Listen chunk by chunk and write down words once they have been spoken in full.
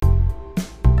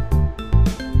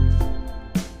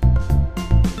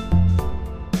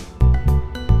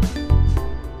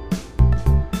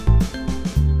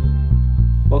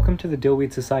to the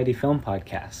Dillweed Society Film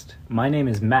Podcast. My name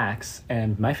is Max,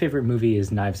 and my favorite movie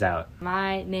is Knives Out.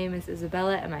 My name is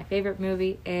Isabella, and my favorite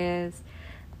movie is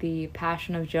The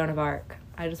Passion of Joan of Arc.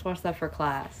 I just watched that for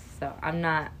class, so I'm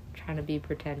not trying to be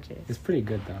pretentious. It's pretty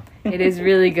good, though. It is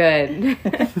really good.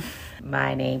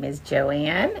 My name is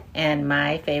JoAnne, and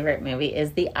my favorite movie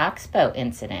is The Oxbow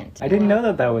Incident. I didn't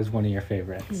know that was one of your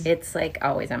favorites. It's like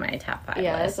always on my top 5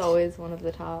 Yeah, list. it's always one of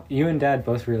the top. You and Dad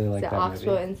both really like The that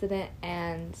Oxbow movie. Incident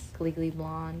and Legally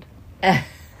Blonde.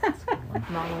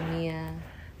 Mamma Mia.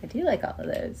 I do like all of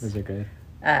those. Those are good.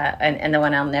 And the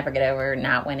one I'll never get over,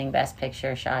 not winning Best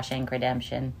Picture, Shawshank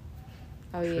Redemption.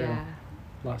 Oh, True. yeah.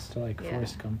 Lost to Yeah.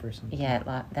 Forrest Gump or something.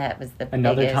 Yeah, that was the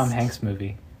Another biggest. Tom Hanks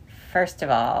movie. First of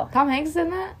all, Tom Hanks is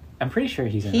in that? I'm pretty sure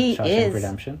he's in He Shawshank is.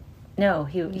 Redemption. no,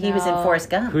 he was in No. Forrest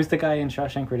Gump. Who's the guy in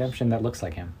Shawshank Redemption that looks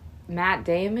like him? Matt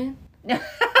Damon?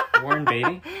 Warren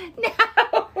Beatty?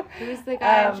 No. Who's the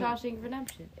guy in Shawshank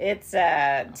Redemption? It's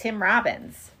Tim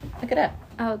Robbins. Look it up.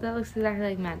 Oh, that looks exactly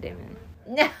like Matt Damon.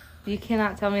 No. You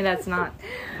cannot tell me that's not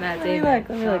Matt Let me Damon. look,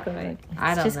 let me look.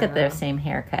 I don't It's just got know. the same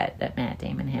haircut that Matt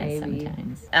Damon has Maybe.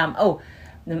 sometimes.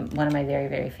 One of my very,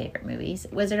 very favorite movies,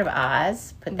 Wizard of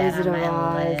Oz. Put that Wizard on of my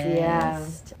Oz, list. yeah.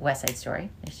 West Side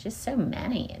Story. There's just so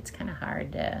many. It's kind of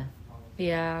hard to.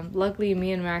 Yeah, luckily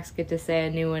me and Max get to say a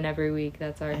new one every week.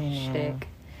 That's our I know. shtick.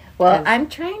 Well, 'Cause- I'm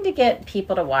trying to get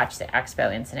people to watch the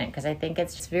Oxbow Incident because I think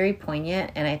it's just very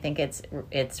poignant, and I think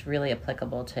it's really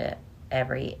applicable to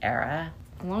every era.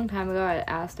 A long time ago, I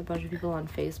asked a bunch of people on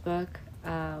Facebook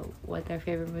what their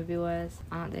favorite movie was.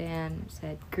 Aunt Diane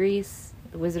said Grease,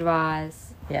 The Wizard of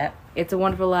Oz, Yep. It's a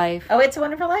Wonderful Life, Oh, It's a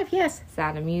Wonderful Life. Yes.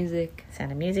 Sound of Music,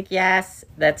 Sound of Music. Yes,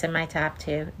 that's in my top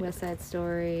 2. West Side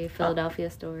Story, Philadelphia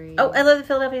Story. Oh, I love the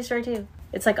Philadelphia Story too.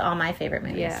 It's like all my favorite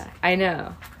movies. yeah, I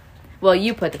know. Well,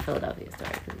 you put the Philadelphia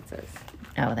Story because it says.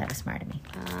 Oh, that was smart of me.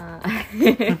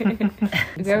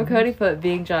 Grandma Cody put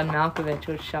Being John Malkovich,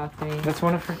 which shocked me. That's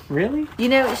one of her... Really? You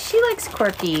know, she likes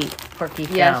quirky films.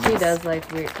 Yeah, she does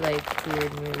like weird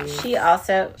movies. She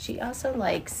also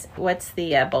likes, what's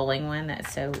the bowling one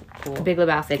that's so cool? Big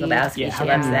Lebowski. Big Lebowski. Yeah, She how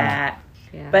loves about that.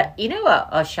 Yeah. But you know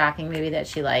a shocking movie that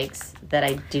she likes that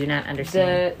I do not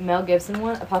understand? The Mel Gibson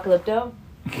one, Apocalypto.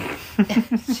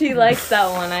 She likes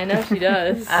that one. I know she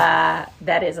does.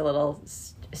 That is a little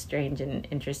strange and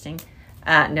interesting.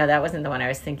 No, that wasn't the one I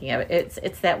was thinking of.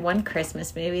 It's that one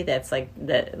Christmas movie that's like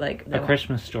the A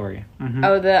Christmas Story. Mm-hmm.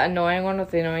 Oh, the annoying one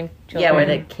with the annoying children. yeah, where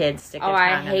the kids stick. Oh, their I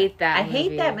tongue in hate that I hate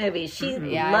movie. that movie. She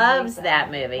Yeah, I loves hate that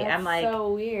movie. That's I'm like,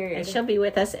 so weird. and she'll be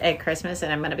with us at Christmas,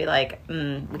 and I'm gonna be like, we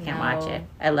can't watch No. it.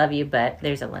 I love you, but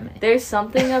there's a limit. There's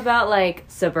something about like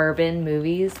suburban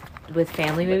movies with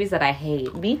family movies that I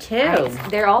hate. Me too.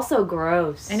 They're also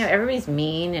gross. I know everybody's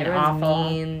mean and Everyone's awful.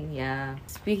 mean. Yeah.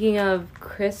 Speaking of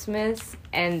Christmas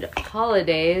and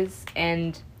holidays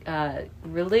and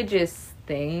religious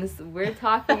things, we're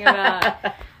talking about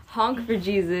Honk for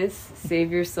Jesus,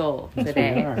 Save Your Soul Yes, we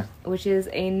today, are. which is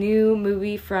a new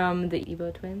movie from the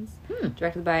Ebo twins,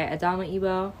 directed by Adama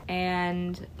Ebo,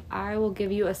 and I will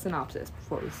give you a synopsis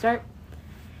before we start.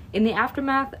 In the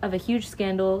aftermath of a huge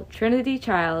scandal, Trinity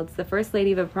Childs, the first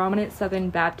lady of a prominent Southern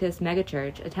Baptist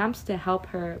megachurch, attempts to help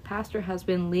her pastor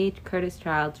husband Lee Curtis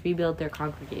Childs rebuild their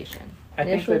congregation. I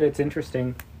think that it's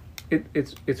interesting.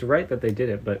 It's right that they did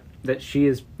it, but that she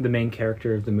is the main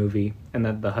character of the movie, and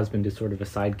that the husband is sort of a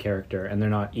side character, and they're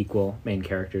not equal main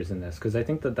characters in this. Because I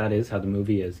think that is how the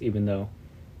movie is, even though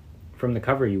from the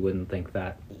cover you wouldn't think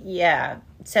that. Yeah.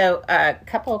 So, a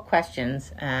couple of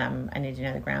questions. I need to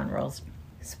know the ground rules.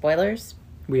 Spoilers?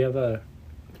 We have a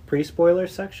pre-spoiler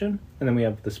section, and then we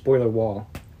have the spoiler wall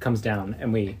comes down,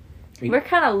 and We're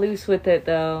kind of loose with it,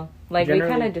 though. Like, we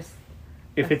Generally- kind of just...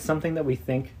 if it's something that we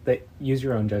think, that use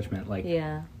your own judgment. Like,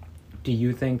 Yeah. do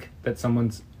you think that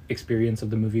someone's experience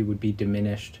of the movie would be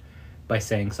diminished by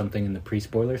saying something in the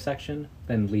pre-spoiler section,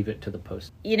 then leave it to the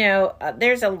post? You know,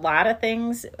 there's a lot of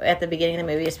things at the beginning of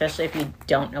the movie, especially if you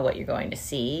don't know what you're going to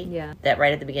see. Yeah. That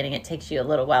right at the beginning, it takes you a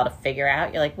little while to figure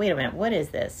out. You're like, wait a minute, what is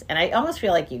this? And I almost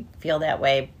feel like you feel that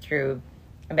way through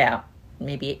about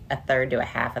maybe a third to a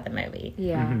half of the movie.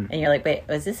 Yeah. Mhm. And you're like, wait,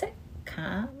 was this a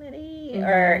comedy?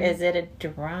 Or is it a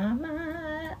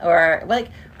drama? Or, like,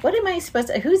 what am I supposed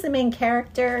to... Who's the main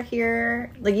character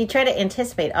here? Like, you try to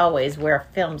anticipate always where a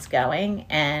film's going.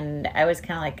 And I was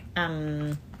kind of like,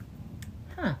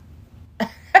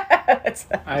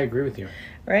 I agree with you.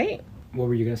 right? What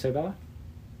were you going to say, Bella?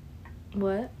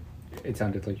 What? It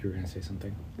sounded like you were going to say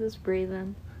something. Just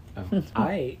breathing. Oh.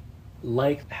 I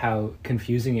liked how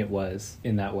confusing it was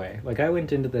in that way. Like, I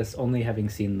went into this only having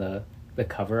seen the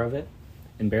cover of it,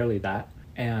 and barely that.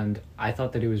 And I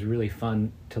thought that it was really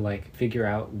fun to like figure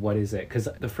out what is it, because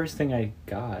the first thing I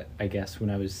got, I guess, when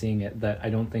I was seeing it, that I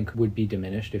don't think would be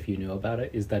diminished if you knew about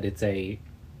it, is that it's a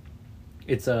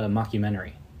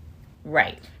mockumentary.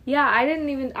 Right. Yeah, I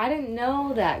didn't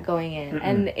know that going in. Mm-mm.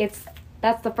 And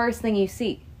that's the first thing you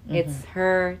see. Mm-hmm. It's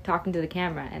her talking to the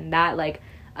camera, and that like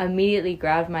immediately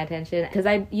grabbed my attention,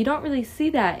 because you don't really see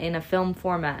that in a film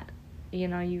format. You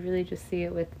know, you really just see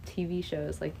it with TV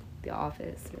shows like The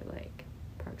Office or like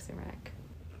Parks and Rec.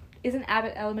 Isn't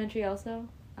Abbott Elementary also?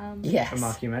 Yes. A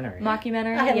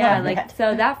mockumentary. Yeah, like that.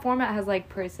 So that format has like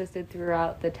persisted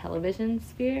throughout the television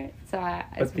sphere. So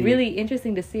it's really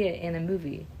interesting to see it in a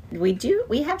movie.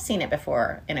 We have seen it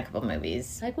before in a couple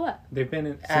movies. Like what? They've been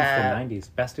since the 90s.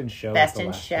 Best in Show. Best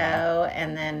in Show,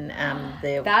 and then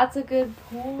That's a good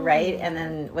point. Right, and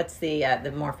then what's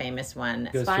the more famous one?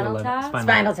 Spinal Tap.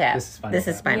 Spinal Tap. This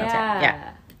is Spinal Tap.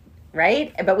 Yeah.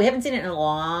 Right, but we haven't seen it in a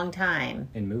long time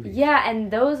in movies. Yeah, and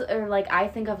those are like I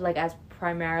think of like as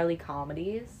primarily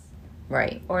comedies.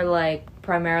 Right. Or like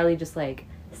primarily just like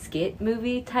skit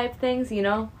movie type things, you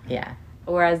know? Yeah.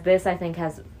 Whereas this I think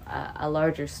has a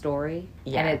larger story,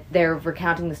 and they're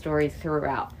recounting the stories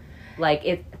throughout.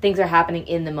 Like things are happening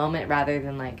in the moment rather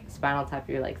than like Spinal Tap.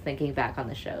 You're like thinking back on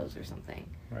the shows or something.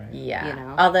 Right. Yeah. You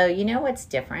know. Although you know what's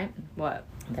different? What?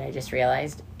 That I just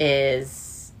realized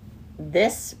is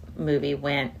this movie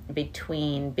went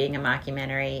between being a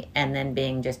mockumentary and then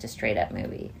being just a straight up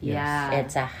movie. Yeah.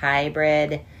 It's a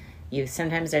hybrid.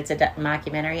 Sometimes it's a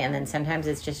mockumentary, and then sometimes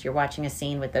it's just you're watching a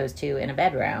scene with those two in a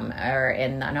bedroom or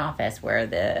in an office where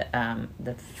the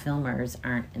filmers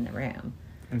aren't in the room.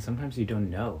 And sometimes you don't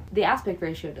know. The aspect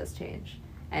ratio does change,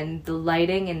 and the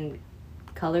lighting and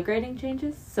color grading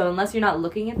changes. So unless you're not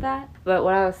looking at that, but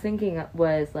what I was thinking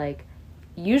was like,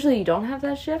 usually you don't have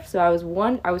that shift. So I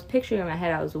was picturing in my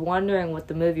head, I was wondering what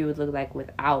the movie would look like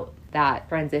without that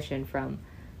transition from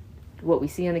what we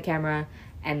see on the camera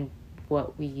and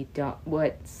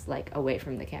what's like away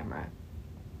from the camera,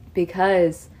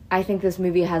 because I think this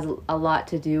movie has a lot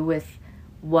to do with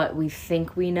what we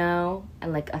think we know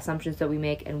and like assumptions that we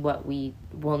make and what we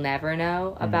will never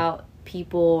know about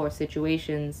people or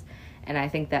situations, and I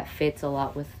think that fits a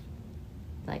lot with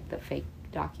like the fake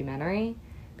documentary,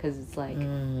 because it's like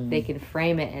they can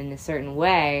frame it in a certain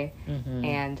way,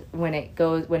 and when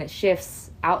it shifts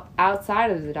outside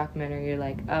of the documentary, you're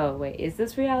like, oh wait, is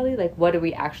this reality? Like, what are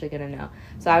we actually gonna know?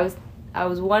 So I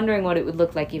was wondering what it would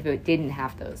look like if it didn't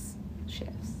have those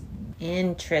shifts.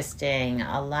 Interesting.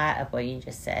 A lot of what you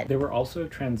just said. There were also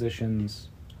transitions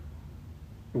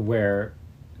where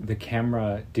the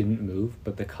camera didn't move,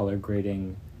 but the color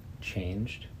grading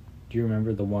changed. Do you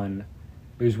remember the one?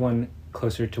 There's one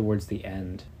closer towards the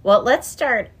end. Well, let's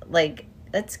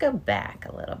go back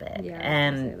a little bit. Yeah,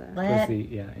 and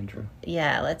intro.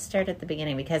 Yeah, let's start at the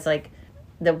beginning, because like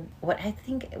what I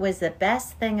think was the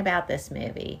best thing about this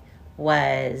movie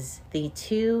was the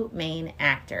two main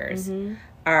actors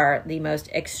are the most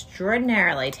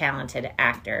extraordinarily talented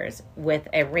actors with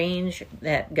a range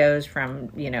that goes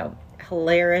from, you know,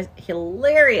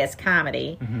 hilarious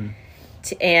comedy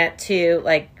to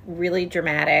like really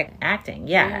dramatic acting.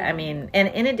 Yeah, I mean, and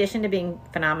in addition to being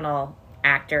phenomenal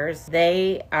actors,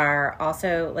 they are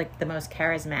also like the most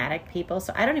charismatic people.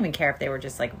 So I don't even care if they were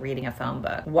just like reading a phone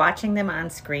book. Watching them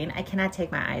on screen, I cannot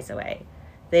take my eyes away.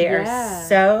 They are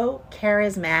so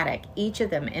charismatic, each of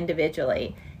them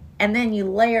individually. And then you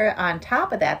layer on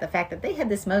top of that the fact that they had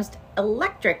this most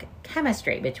electric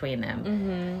chemistry between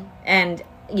them. And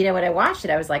you know, when I watched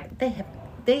it, I was like,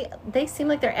 they seem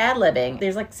like they're ad-libbing.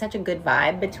 There's like such a good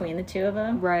vibe between the two of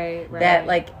them. Right. That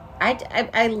like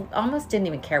I almost didn't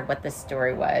even care what the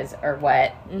story was or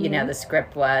what, you know, the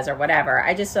script was or whatever.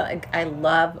 I just, I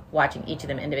love watching each of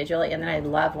them individually, and then I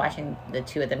love watching the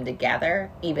two of them together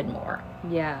even more.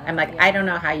 Yeah. I'm like, I don't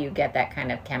know how you get that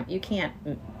kind of you can't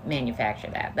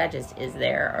manufacture that. That just is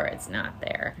there or it's not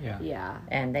there. Yeah.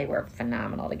 And they were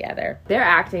phenomenal together. Their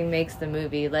acting makes the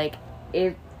movie, like,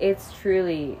 it's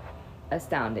truly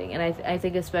astounding. And I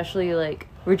think especially, like,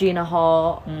 Regina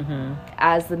Hall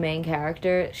as the main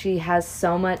character, she has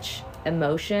so much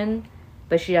emotion,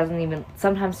 but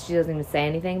sometimes she doesn't even say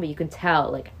anything, but you can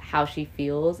tell like how she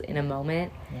feels in a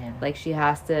moment. Like she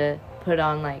has to put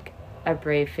on like a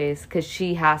brave face, because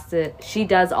she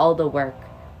does all the work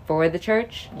for the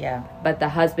church, but the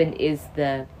husband is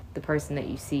the person that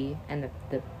you see, and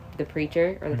the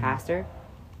preacher or the pastor.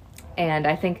 And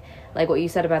I think like what you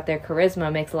said about their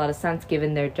charisma makes a lot of sense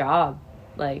given their job.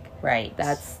 Like,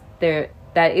 that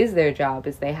is their job,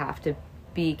 is they have to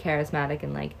be charismatic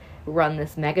and like run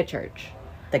this mega church.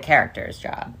 The character's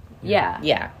job. Yeah.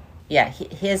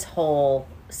 His whole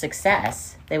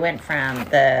success. They went from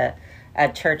a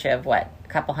church of a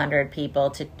couple hundred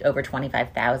people to over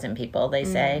 25,000 people, they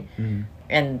say. Mm-hmm.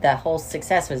 And the whole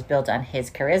success was built on his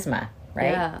charisma,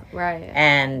 right? Yeah, right.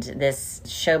 And this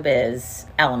showbiz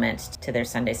element to their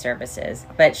Sunday services.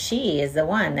 But she is the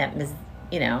one that was,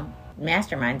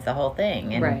 masterminds the whole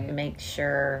thing and makes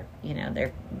sure,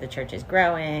 the church is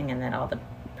growing and that all the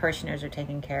parishioners are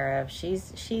taken care of.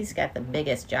 She's got the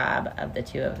biggest job of the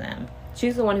two of them.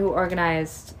 She's the one who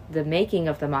organized the making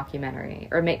of the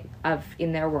mockumentary, or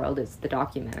in their world, it's the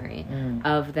documentary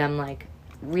of them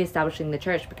reestablishing the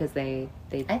church because they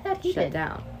I thought he shut did.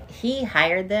 down. He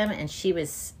hired them, and she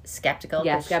was skeptical.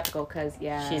 Yeah, skeptical because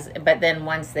But then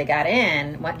once they got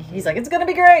in, he's like, "It's gonna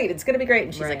be great. It's gonna be great,"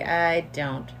 and she's like, "I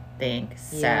don't think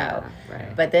so." Yeah,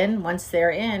 right. But then once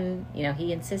they're in,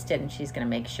 he insisted, and she's gonna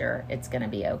make sure it's gonna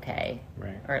be okay,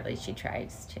 right? Or at least she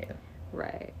tries to.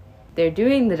 Right. They're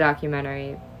doing the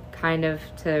documentary kind of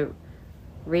to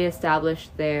reestablish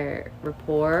their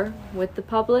rapport with the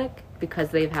public because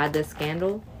they've had this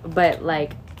scandal. But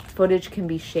footage can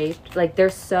be shaped. They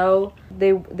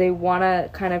want to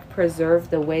kind of preserve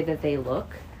the way that they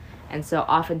look. And so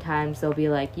oftentimes they'll be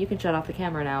like, you can shut off the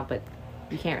camera now, but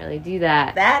you can't really do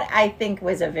that. That, I think,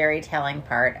 was a very telling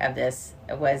part of this,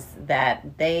 was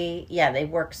that they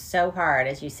worked so hard,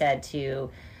 as you said, to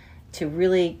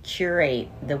really curate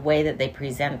the way that they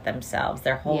present themselves,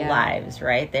 their whole lives,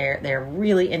 right? They're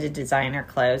really into designer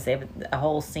clothes. They have a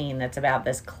whole scene that's about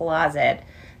this closet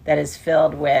that is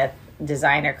filled with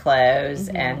designer clothes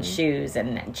and shoes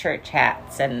and church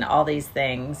hats and all these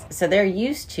things. So they're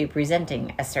used to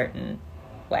presenting a certain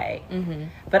way. Mm-hmm.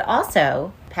 But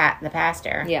also, the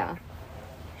pastor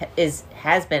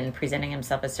has been presenting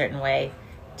himself a certain way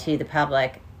to the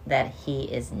public that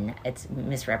it's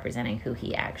misrepresenting who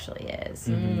he actually is.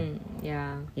 Mm-hmm.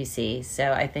 Yeah. You see?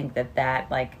 So I think that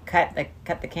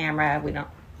cut the camera,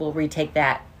 we'll retake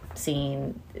that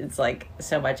scene. It's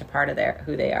so much a part of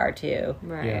who they are too.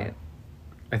 Right. Yeah.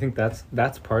 I think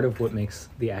that's part of what makes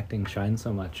the acting shine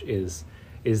so much is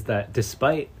that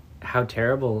despite how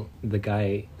terrible the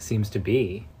guy seems to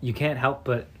be, you can't help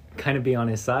but kind of be on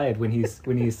his side when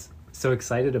he's so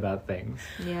excited about things.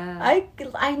 Yeah.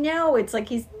 I know it's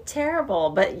he's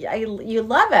terrible, but you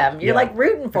love him. You're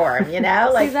rooting for him, See,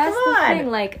 that's come on.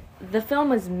 The thing. The film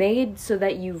was made so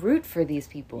that you root for these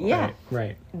people. Yeah.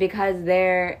 Right. Because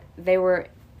they were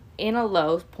in a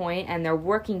low point and they're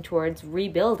working towards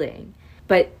rebuilding.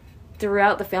 But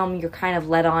throughout the film, you're kind of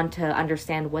led on to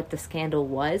understand what the scandal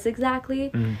was exactly.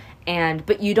 Mm.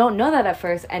 But you don't know that at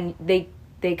first, and they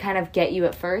kind of get you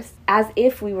at first as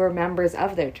if we were members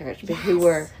of their church,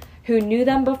 who knew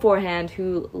them beforehand,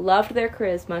 who loved their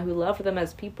charisma, who loved them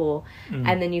as people,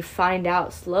 and then you find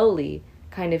out slowly,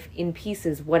 kind of in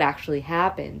pieces, what actually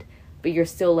happened, but you're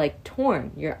still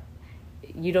torn.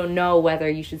 You don't know whether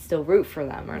you should still root for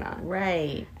them or not.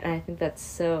 Right. And I think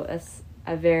that's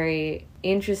a very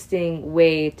interesting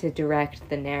way to direct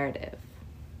the narrative.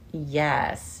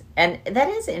 Yes, and that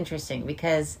is interesting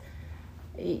because,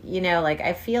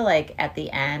 I feel at the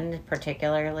end,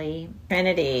 particularly,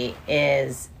 Trinity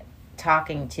is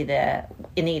talking to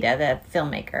Anita, the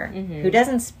filmmaker, who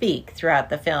doesn't speak throughout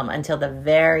the film until the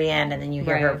very end, and then you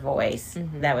hear her voice.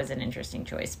 Mm-hmm. That was an interesting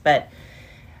choice. But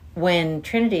when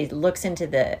Trinity looks into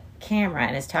the camera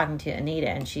and is talking to Anita,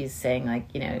 and she's saying,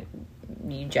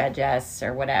 you judge us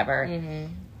or whatever,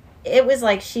 it was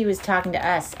like she was talking to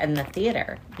us in the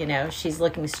theater. She's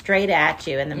looking straight at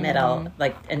you in the middle,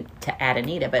 and at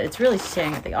Anita, but it's really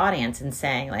staring at the audience and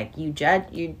saying, you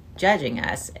judging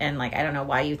us, and I don't know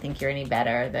why you think you're any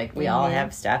better. We all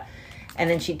have stuff. And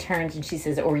then she turns and she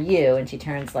says, or you, and she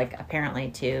turns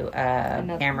apparently to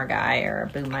a camera guy or a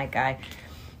boom mic guy,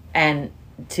 and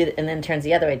then turns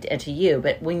the other way to you.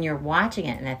 But when you're watching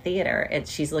it in a theater,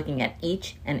 she's looking at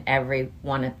each and every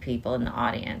one of the people in the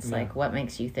audience. Yeah. What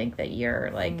makes you think that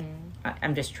you're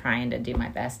I'm just trying to do my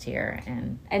best here,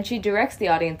 and she directs the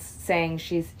audience, saying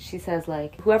she says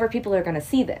whoever people are going to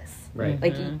see this, right?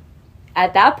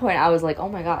 At that point I was oh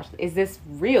my gosh, is this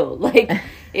real?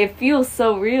 It feels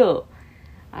so real.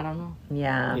 I don't know.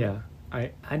 Yeah.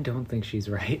 I don't think she's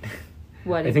right.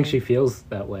 What? I think she feels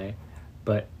that way,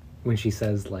 but when she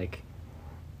says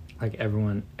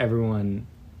everyone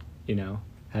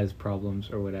has problems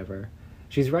or whatever,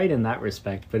 she's right in that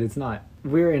respect, but it's not,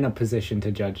 we're in a position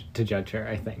to judge her,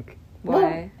 I think. Why?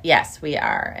 Well, yes, we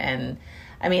are. And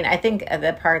I think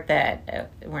the part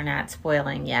that we're not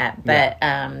spoiling yet, but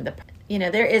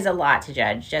there is a lot to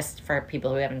judge just for people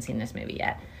who haven't seen this movie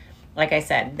yet. Like I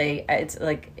said,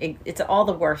 it's all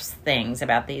the worst things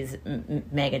about these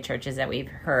mega churches that we've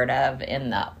heard of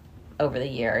over the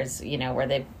years, where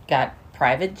they've got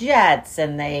private jets,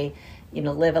 and they,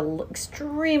 live an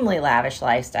extremely lavish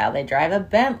lifestyle. They drive a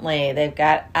Bentley. They've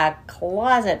got a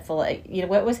closet full of,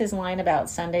 what was his line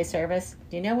about Sunday service?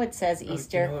 Do you know what says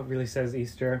Easter? What really says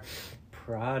Easter?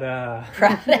 Prada.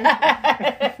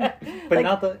 Prada.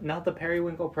 But not the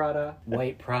periwinkle Prada,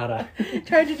 white Prada.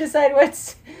 Trying to decide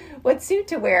what suit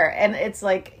to wear. And it's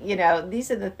like,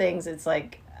 these are the things, it's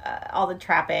like all the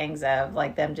trappings of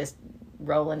like them just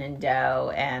rolling in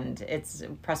dough, and it's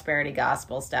prosperity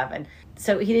gospel stuff. And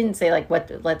so he didn't say like,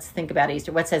 let's think about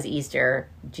Easter. What says Easter?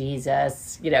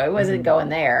 Jesus. It wasn't going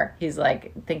there. He's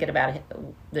like thinking about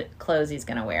the clothes he's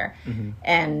going to wear. Mm-hmm.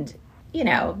 And,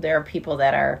 there are people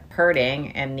that are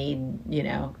hurting and need,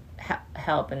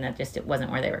 help, and that just, it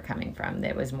wasn't where they were coming from.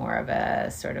 It was more of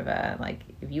a sort of a, like,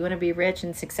 if you want to be rich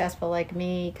and successful like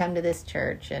me, come to this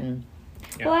church. And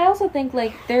yeah. Well, I also think,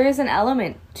 like, there is an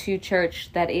element to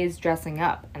church that is dressing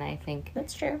up, and I think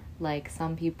that's true. Like,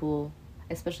 some people,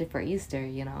 especially for Easter,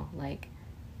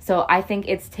 so I think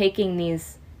it's taking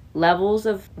these levels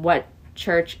of what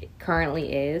church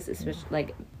currently is,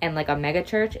 especially and a mega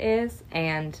church is,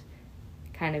 and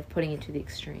kind of putting it to the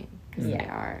extreme, because they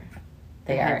are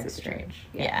extreme.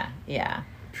 Yeah.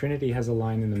 Trinity has a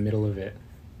line in the middle of it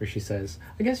where she says,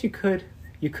 I guess you could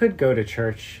go to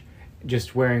church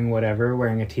just wearing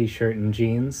a t-shirt and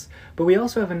jeans, but we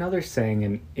also have another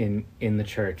saying in the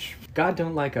church: God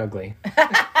don't like ugly.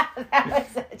 That was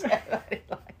such a funny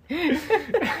line.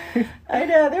 I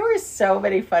know, there were so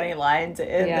many funny lines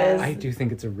in this. I do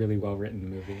think it's a really well written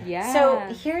movie. Yeah. So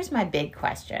here's my big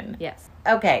question. Yes.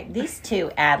 Okay, these two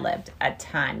ad-libbed a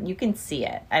ton. You can see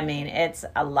it. I mean, it's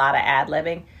a lot of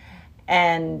ad-libbing,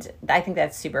 and I think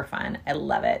that's super fun. I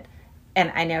love it. And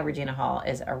I know Regina Hall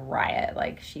is a riot.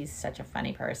 Like, she's such a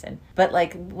funny person. But,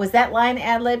 like, was that line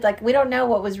ad-libbed? Like, we don't know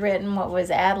what was written, what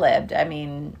was ad-libbed. I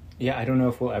mean... Yeah, I don't know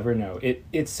if we'll ever know.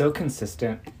 It's so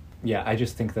consistent. Yeah, I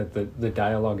just think that the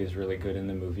dialogue is really good in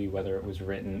the movie, whether it was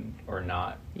written or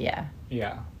not. Yeah.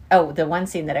 Yeah. Oh, the one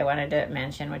scene that I wanted to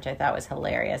mention, which I thought was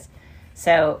hilarious.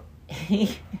 So,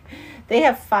 they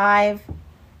have 5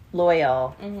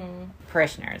 loyal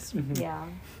parishioners. Mm-hmm. Yeah.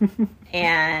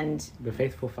 And the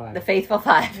Faithful Five. The Faithful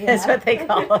Five is what they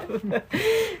call them.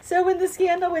 So when the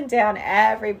scandal went down,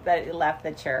 everybody left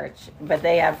the church, but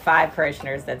they have 5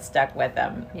 parishioners that stuck with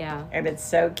them. Yeah. And it's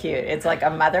so cute. It's like a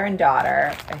mother and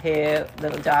daughter who,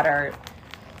 the daughter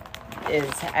is,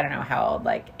 I don't know how old,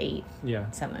 like 8,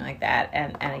 something like that,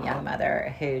 and a young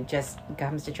mother who just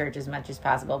comes to church as much as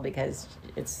possible because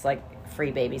it's like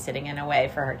free babysitting in a way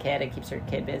for her kid. It keeps her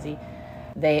kid busy.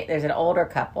 There's an older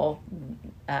couple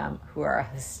who are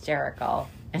hysterical,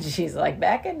 and she's like,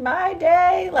 back in my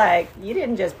day, like, you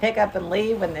didn't just pick up and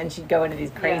leave, and then she'd go into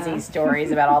these crazy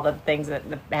stories about all the things that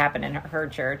happened in her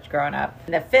church growing up.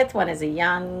 And the 5th one is a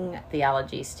young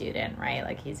theology student, right?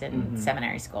 Like, he's in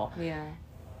seminary school. Yeah.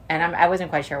 And I wasn't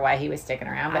quite sure why he was sticking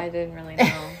around, but I didn't really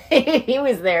know. he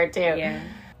was there too. Yeah.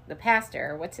 The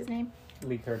pastor, what's his name?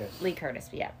 Lee Curtis.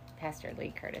 Yeah. Pastor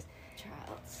Lee Curtis.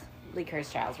 Lee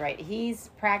Curtis Childs, right?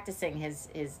 He's practicing his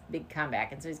big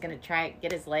comeback, and so he's going to try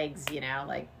get his legs,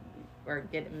 or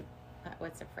get him.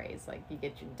 What's the phrase? Like, you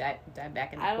get your dive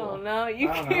back in the pool. I don't know. You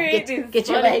I don't create know. these Get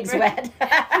your legs wet.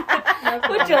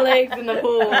 Put your legs in the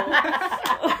pool.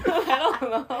 I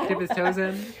don't know. Dip his toes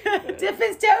in. Dip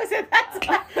his toes in. That's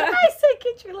what I say.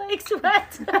 Get your legs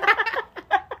wet.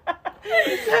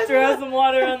 Throw some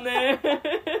water on there.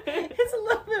 It's a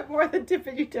little bit more than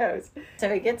dipping your toes.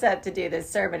 So he gets up to do this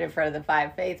sermon in front of the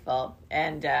 5 faithful,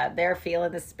 and they're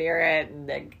feeling the spirit, and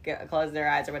they close their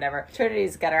eyes or whatever.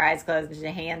 Trinity's got her eyes closed and she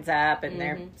hands up, and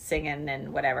they're singing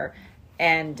and whatever.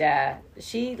 And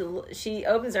she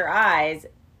opens her eyes,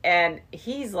 and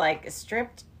he's like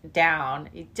stripped down.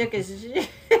 He took his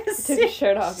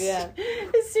shirt off,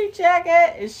 his suit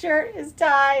jacket, his shirt, his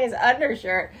tie, his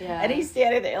undershirt, and he's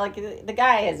standing there like the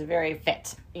guy is very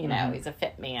fit. He's a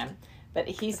fit man, but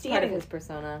he's standing. Part of his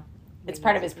persona. It's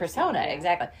part of his persona,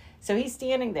 exactly. So he's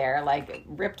standing there, like,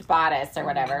 ripped bodice or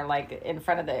whatever, like, in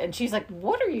front of and she's like,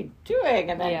 what are you doing?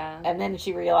 And then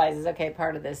she realizes, okay,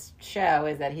 part of this show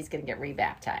is that he's going to get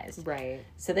rebaptized. Right.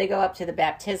 So they go up to the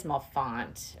baptismal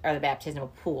font, or the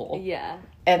baptismal pool. Yeah.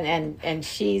 And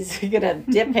she's going to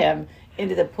dip him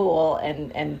into the pool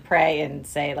and pray and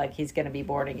say, like, he's going to be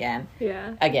born again.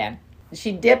 Yeah. Again.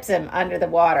 She dips him under the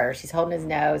water. She's holding his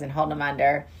nose and holding him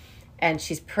under. And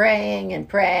she's praying and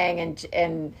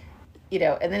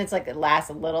then it's like it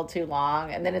lasts a little too long,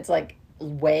 and then it's like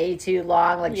way too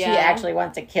long. Like she actually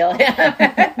wants to kill him.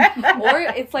 Or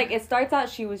it's like it starts out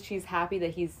she's happy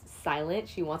that he's silent.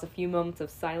 She wants a few moments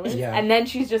of silence, and then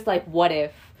she's just like, what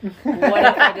if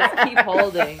I just keep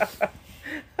holding?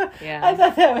 Yeah. I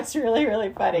thought that was really,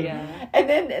 really funny. Yeah. And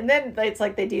then it's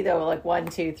like they do the like 1,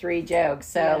 2, 3 jokes.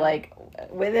 So Yeah. like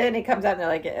within it comes out and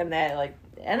they're like,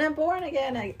 and I'm born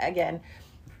again.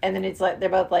 And then it's like they're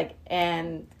both like,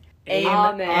 and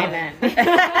amen.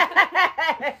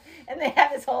 And they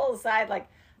have this whole side like,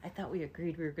 I thought we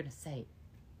agreed we were going to say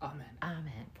Amen.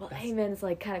 amen. Well, amen is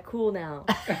like kind of cool now.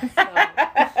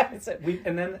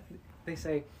 And then they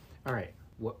say, all right,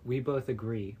 we both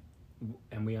agree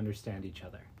and we understand each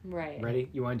other. Right. Ready?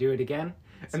 You want to do it again?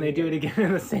 And they do it again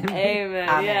in the same way. Amen.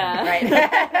 Amen. Yeah. Right.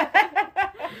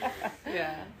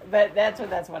 Yeah. But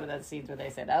that's one of those scenes where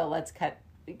they said, "Oh, let's cut.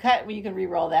 You can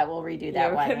re-roll that. We'll redo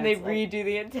that one." Can they It's like- redo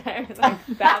the entire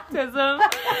like baptism?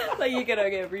 Like you gotta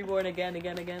get reborn again.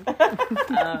 Yeah,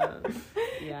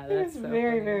 It that's was so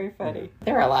very, funny. very funny.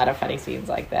 There were a lot of funny scenes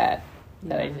like that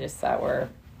I just thought were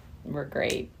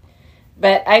great.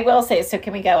 But I will say, so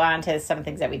can we go on to some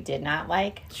things that we did not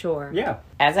like? Sure. Yeah.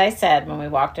 As I said, when we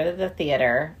walked out of the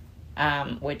theater,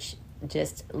 which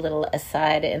just a little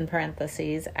aside in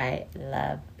parentheses, I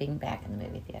love being back in the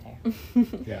movie theater.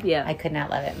 Yeah. Yeah. I could not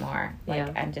love it more. Like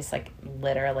Yeah. I'm just like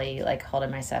literally like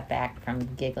holding myself back from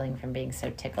giggling from being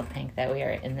so tickled pink that we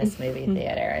are in this movie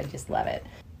theater. I just love it.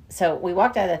 So we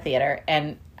walked out of the theater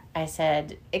and I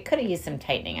said it could have used some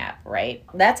tightening up, right?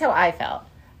 That's how I felt.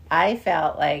 I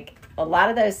felt like a lot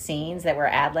of those scenes that were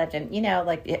ad-libbed and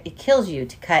like it kills you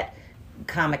to cut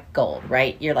comic gold,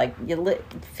 right? You're like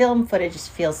film footage just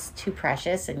feels too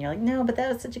precious and you're like, no, but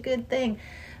that was such a good thing.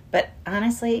 But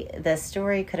honestly, the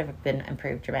story could have been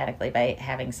improved dramatically by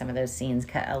having some of those scenes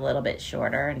cut a little bit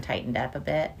shorter and tightened up a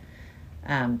bit.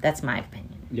 That's my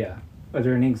opinion. Yeah. Are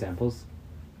there any examples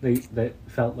that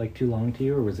felt like too long to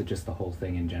you, or was it just the whole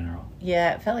thing in general?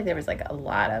 Yeah, it felt like there was like a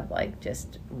lot of like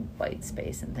just white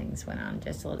space and things went on.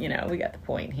 Just a little, we got the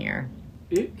point here.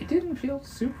 It didn't feel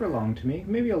super long to me.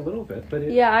 Maybe a little bit, but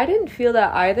it... Yeah, I didn't feel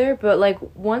that either. But like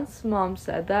once Mom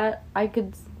said that, I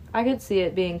could see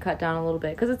it being cut down a little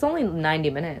bit because it's only 90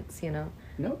 minutes.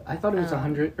 No, I thought it was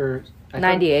 100 or...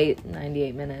 98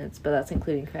 minutes, but that's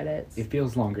including credits. It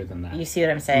feels longer than that. You see what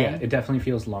I'm saying? Yeah, it definitely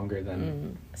feels longer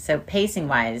than... So pacing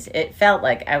wise, it felt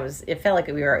like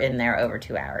we were in there over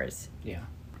 2 hours. Yeah.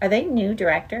 Are they new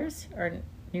directors or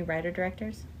new writer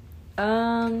directors?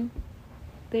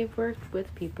 They've worked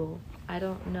with people. I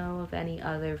don't know of any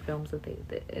other films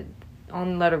that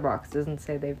on Letterboxd doesn't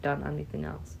say they've done anything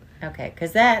else. Okay,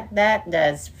 because that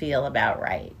does feel about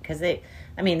right. Because they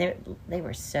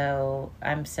were so.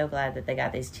 I'm so glad that they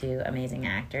got these two amazing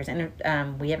actors, and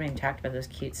we haven't even talked about those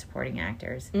cute supporting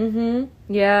actors. Mm-hmm.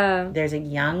 Yeah. There's a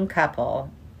young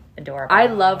couple, adorable. I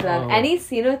love them. Oh. Any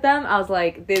scene with them, I was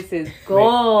like, "This is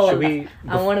gold." Should we?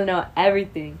 I want to know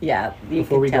everything. Yeah.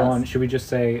 Before we go on, should we just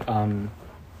say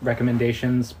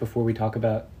recommendations before we talk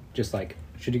about just like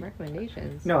should you?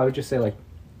 Recommendations. No, I would just say like,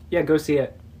 yeah, go see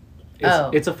it.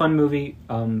 It's a fun movie.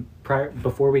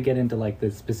 Before we get into like the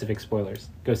specific spoilers,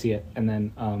 go see it and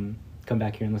then come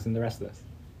back here and listen to the rest of this.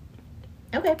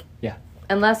 Okay. Yeah.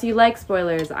 Unless you like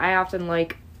spoilers, I often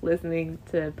like listening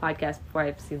to podcasts before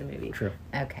I've seen the movie. True.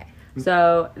 Okay.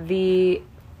 So the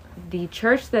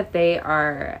church that they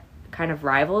are kind of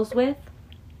rivals with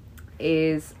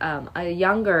is a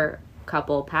younger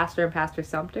couple, Pastor and Pastor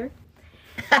Sumter.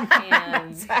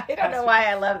 And I don't know why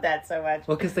I love that so much.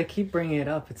 Well, because they keep bringing it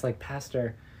up. It's like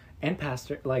pastor and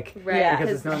pastor, like right, Yeah.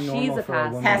 because it's not she's normal a for a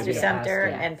woman Pastor to be a Sumter pastor.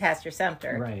 and Pastor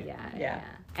Sumter. Right. yeah.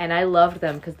 And I loved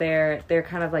them because they're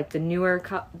kind of like the newer.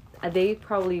 They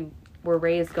probably were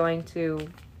raised going to.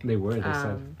 They were. They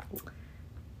said.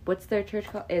 What's their church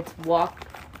called? It's Wander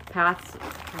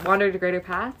to Greater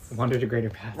Paths. Wander to Greater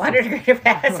Paths. Wander to Greater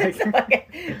Paths.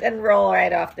 It doesn't roll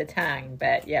right off the tongue,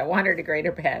 but yeah, Wander to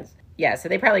Greater Paths. Yeah, so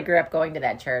they probably grew up going to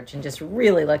that church and just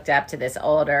really looked up to this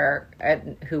older,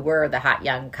 who were the hot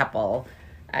young couple,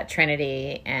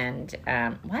 Trinity and,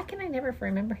 why can I never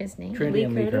remember his name? Trinity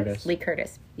and Lee Curtis. Lee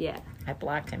Curtis. Yeah. I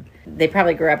blocked him. They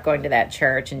probably grew up going to that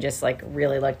church and just like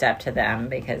really looked up to them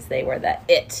because they were the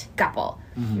it couple.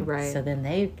 Mm-hmm. Right. So then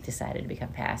they decided to become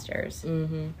pastors.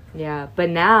 Mm-hmm. Yeah, but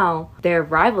now they're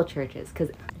rival churches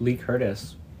because Lee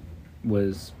Curtis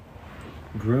was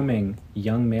grooming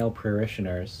young male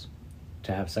parishioners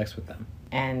to have sex with them.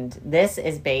 And this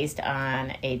is based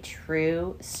on a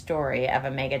true story of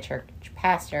a mega church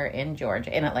pastor in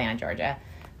Georgia, in Atlanta, Georgia,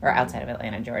 or outside of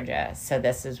Atlanta, Georgia. So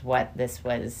this is what this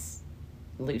was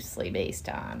loosely based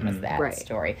on, was that Right.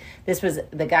 story. This was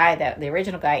the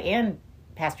original guy and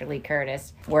Pastor Lee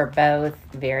Curtis were both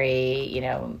very,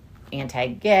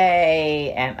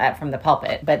 anti-gay and from the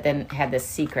pulpit, but then had this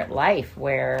secret life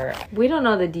where we don't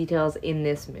know the details in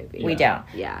this movie. we don't.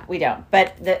 Yeah. We don't.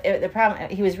 But the problem,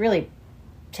 he was really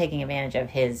taking advantage of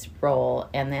his role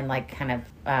and then like kind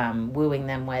of wooing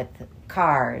them with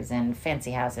cars and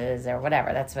fancy houses or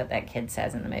whatever. That's what that kid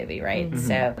says in the movie, right? Mm-hmm.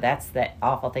 So that's the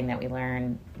awful thing that we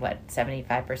learn,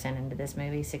 75% into this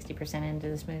movie, 60% into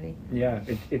this movie? Yeah,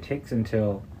 it takes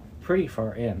until pretty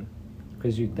far in,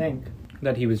 because you'd think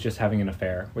that he was just having an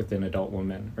affair with an adult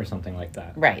woman or something like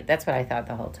that. Right, that's what I thought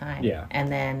the whole time. Yeah.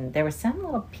 And then there was some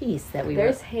little piece that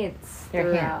There's hints. There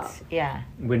are throughout. hints, yeah.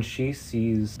 When she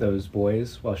sees those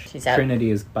boys while She's out. Trinity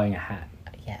is buying a hat.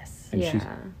 Yes.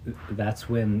 And that's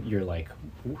when you're like,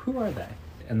 who are they?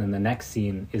 And then the next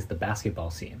scene is the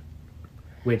basketball scene,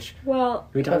 which Well,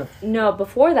 we talk. no,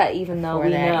 before that even though Before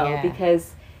we that, know yeah.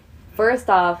 because first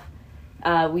off,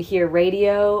 we hear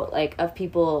radio like of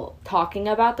people talking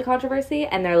about the controversy,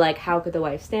 and they're like, "How could the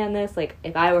wife stand this? Like,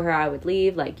 if I were her, I would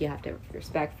leave. Like, you have to have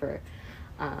respect for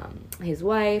his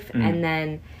wife."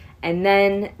 Mm. And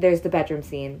then there's the bedroom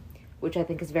scene, which I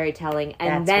think is very telling.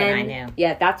 And That's then when I knew.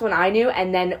 yeah, that's when I knew.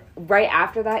 And then right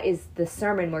after that is the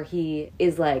sermon where he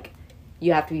is like,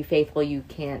 "You have to be faithful. You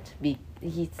can't be."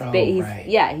 He's right.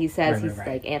 yeah. He says Right, he's right.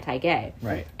 like anti-gay.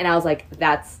 Right. And I was like,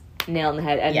 that's nail in the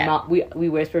head. And Yeah. we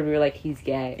whispered, we were like, he's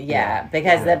gay. Yeah,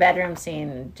 because the bedroom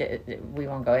scene, we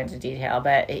won't go into detail,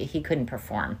 but he couldn't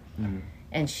perform. Mm.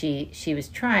 And she was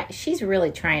trying, she's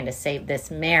really trying to save this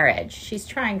marriage. She's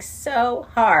trying so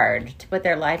hard to put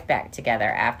their life back together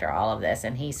after all of this.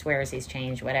 And he swears he's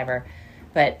changed, whatever.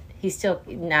 But he's still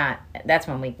not, that's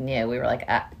when we knew. We were like,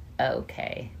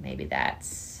 okay, maybe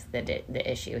that's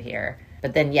the issue here.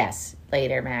 But then, yes,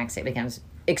 later, Max, it becomes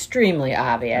extremely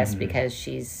obvious because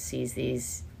she sees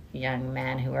these young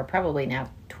men who are probably now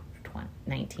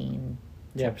 19.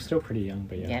 Yeah, still pretty young,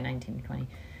 but Yeah, 19, 20.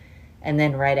 And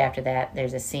then right after that,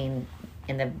 there's a scene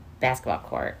in the basketball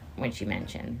court, which you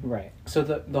mentioned. Right. So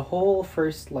the whole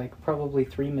first, like, probably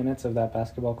 3 minutes of that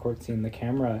basketball court scene, the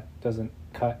camera doesn't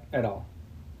cut at all.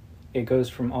 It goes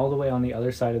from all the way on the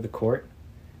other side of the court,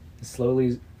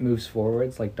 slowly moves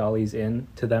forwards, like dollies in,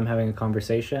 to them having a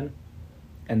conversation,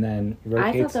 and then I thought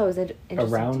rotates that was interesting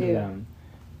around too. them.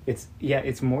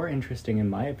 It's more interesting in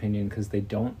my opinion because they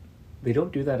don't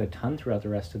do that a ton throughout the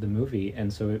rest of the movie,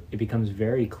 and so it becomes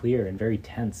very clear and very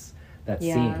tense, that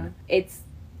scene. It's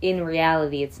in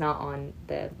reality, it's not on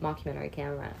the mockumentary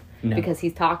camera No. because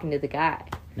he's talking to the guy.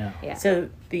 No. Yeah. So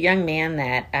the young man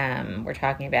that we're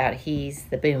talking about, he's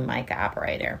the boom mic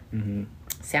operator. Mm-hmm.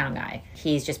 Sound guy.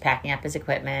 He's just packing up his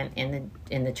equipment in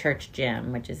the church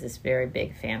gym, which is this very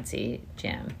big fancy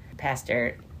gym.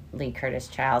 Pastor Lee Curtis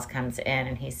Childs comes in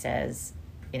and he says,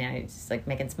 he's just like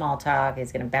making small talk.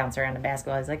 He's going to bounce around the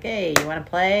basketball. He's like, "Hey, you want to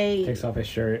play?" Takes off his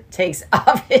shirt. Takes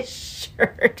off his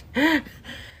shirt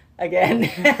again.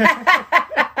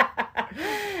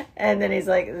 And then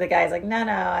the guy's like, no,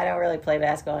 I don't really play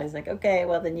basketball. He's like, "Okay,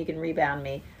 well then you can rebound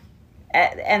me."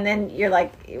 And then you're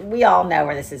like, we all know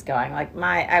where this is going. Like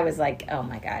I was like, oh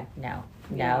my God, no,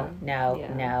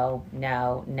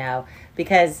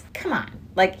 because come on,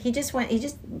 like he just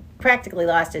practically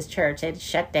lost his church. It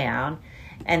shut down,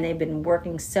 and they've been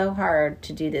working so hard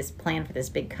to do this plan for this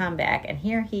big comeback, and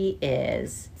here he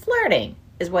is flirting,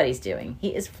 is what he's doing.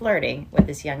 He is flirting with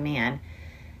this young man,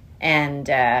 and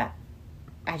I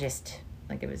just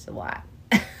like it was a lot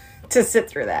to sit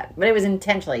through that, but it was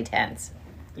intentionally tense.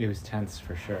 It was tense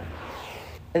for sure.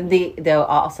 Though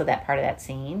also that part of that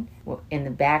scene in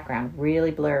the background,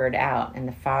 really blurred out in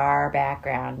the far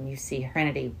background, you see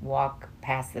Trinity walk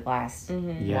past the glass wall,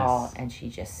 Yes. and she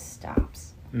just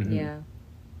stops. Mm-hmm. Yeah.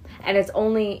 And it's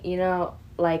only,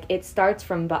 like it starts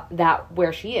from that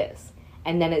where she is.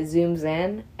 And then it zooms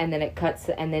in, and then it cuts,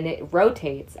 and then it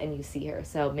rotates, and you see her.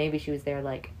 So maybe she was there,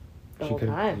 like, the whole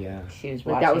time. Yeah. She was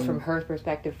Like, watching. that was from her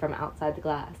perspective from outside the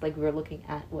glass. Like, we were looking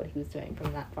at what he was doing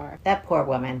from that far. That poor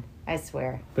woman, I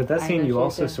swear. But that I scene, know you she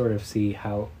also did. sort of see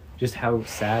how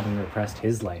sad and repressed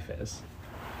his life is.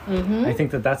 Mm-hmm. I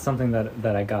think that's something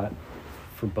that I got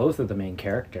for both of the main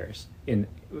characters in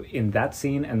that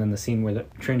scene, and then the scene where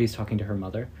Trinity's talking to her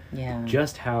mother. Yeah.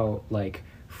 Just how like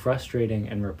frustrating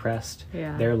and repressed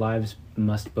Yeah. their lives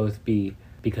must both be,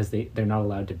 because they're not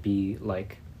allowed to be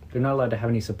like, they're not allowed to have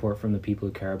any support from the people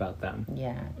who care about them.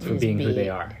 Yeah. to For just being who be they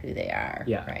are. Who they are.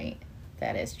 Yeah. Right.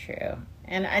 That is true.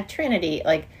 And Trinity,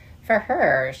 like, for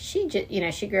her, she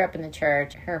she grew up in the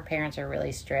church. Her parents are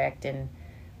really strict, and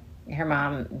her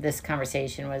mom, this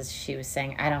conversation she was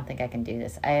saying, "I don't think I can do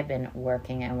this. I have been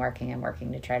working and working and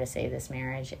working to try to save this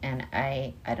marriage, and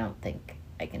I don't think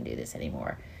I can do this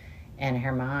anymore." And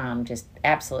her mom just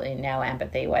absolutely no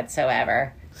empathy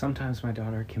whatsoever. Sometimes my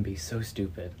daughter can be so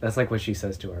stupid. That's like what she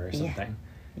says to her or Yeah. something.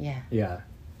 Yeah. Yeah.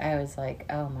 I was like,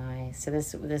 oh my. So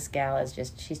this gal is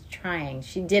just, she's trying.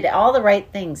 She did all the right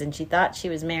things, and she thought she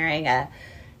was marrying a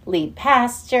lead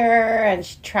pastor, and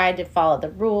she tried to follow the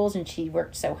rules, and she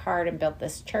worked so hard and built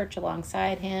this church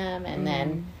alongside him, and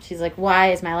then she's like,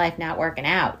 why is my life not working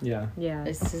out? Yeah.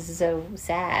 This is so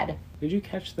sad. Did you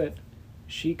catch that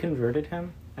she converted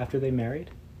him after they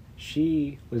married?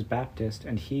 She was Baptist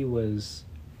and he was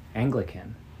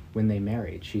Anglican when they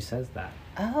married. She says that.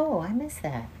 Oh, I missed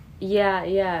that.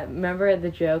 Yeah. Remember the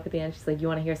joke at the end? She's like, you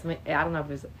want to hear something? I don't know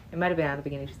if it might have been at the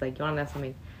beginning. She's like, you want to know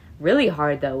something really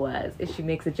hard, though, was is she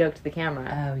makes a joke to the camera.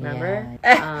 Oh, remember?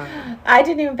 Yeah. I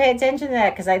didn't even pay attention to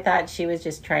that because I thought she was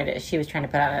just trying to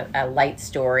put on a light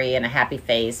story and a happy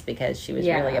face because she was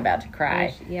really about to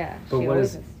cry. But what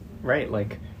is... Right,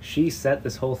 like, she set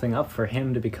this whole thing up for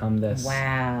him to become this...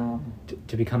 Wow.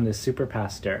 To become this super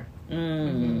pastor.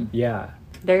 Mm-hmm. Yeah.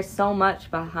 There's so much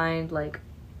behind, like,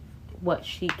 what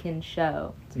she can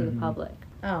show to the public.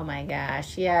 Oh, my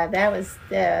gosh. Yeah, that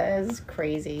was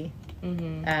crazy.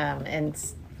 Mm-hmm. And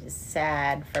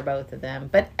sad for both of them.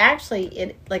 But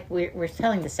actually, we're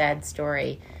telling the sad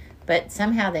story, but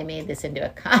somehow they made this into a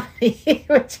comedy,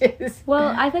 which is...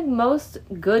 Well, I think most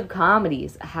good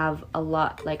comedies have a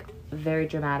lot, like, very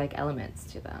dramatic elements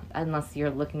to them. Unless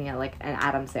you're looking at, like, an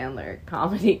Adam Sandler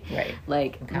comedy. Right.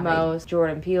 Like, Comedy. most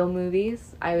Jordan Peele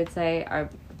movies, I would say, are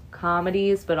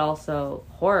comedies, but also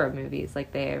horror movies.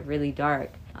 Like, they're really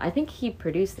dark. I think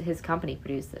his company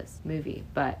produced this movie,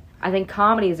 but I think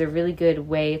comedy is a really good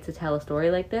way to tell a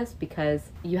story like this because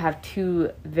you have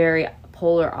two very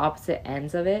polar opposite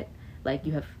ends of it. Like,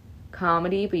 you have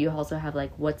comedy, but you also have,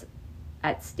 like, what's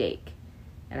at stake.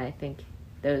 And I think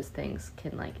those things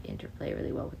can, like, interplay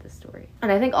really well with this story.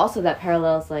 And I think also that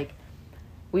parallels, like,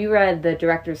 we read the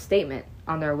director's statement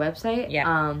on their website.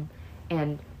 Yeah.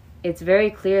 And it's very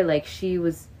clear, like, she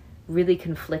was really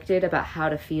conflicted about how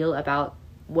to feel about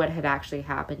what had actually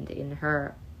happened in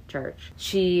her church.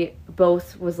 She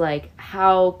both was like,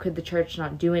 how could the church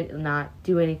not do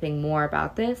anything more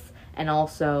about this? And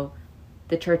also,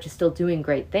 the church is still doing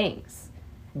great things.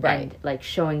 Right. And, like,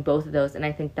 showing both of those. And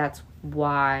I think that's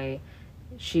why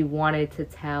the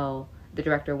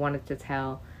director wanted to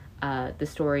tell the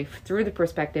story through the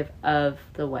perspective of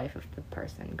the wife of the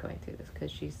person going through this,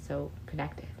 because she's so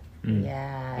connected.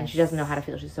 Yeah. And she doesn't know how to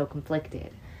feel. She's so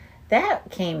conflicted.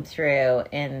 That came through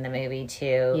in the movie,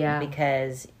 too. Yeah.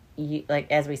 Because, you,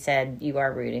 like, as we said, you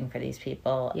are rooting for these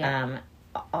people. Yeah.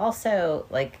 Also,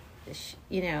 like,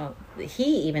 you know, he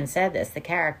even said this, the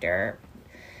character.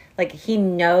 Like, he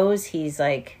knows he's,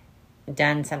 like,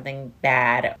 done something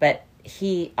bad, but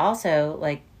he also,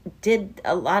 like, did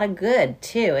a lot of good,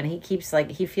 too. And he keeps,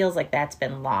 like, he feels like that's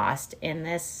been lost in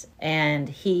this. And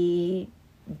he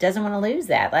doesn't want to lose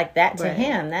that. Like, that to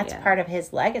him, that's part of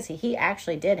his legacy. He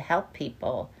actually did help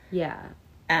people. Yeah.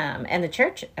 And the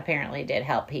church apparently did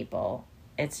help people.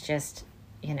 It's just,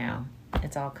 you know,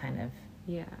 it's all kind of...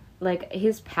 Yeah. Like,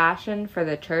 his passion for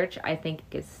the church, I think,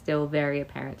 is still very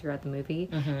apparent throughout the movie.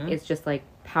 Mm-hmm. It's just, like,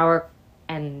 power,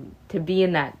 and to be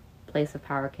in that place of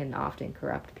power can often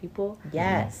corrupt people.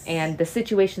 Yes. And the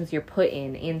situations you're put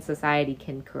in society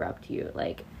can corrupt you,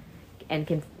 like, and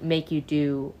can make you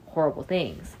do horrible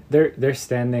things. They're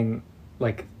standing,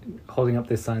 like, holding up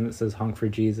this sign that says "Honk for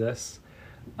Jesus."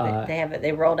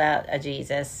 They rolled out a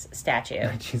Jesus statue.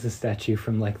 A Jesus statue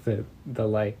from, like, the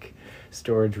like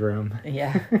storage room.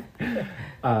 Yeah.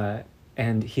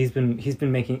 And he's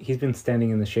been standing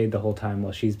in the shade the whole time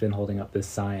while she's been holding up this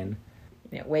sign.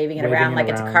 You know, waving it around like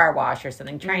it's a car wash or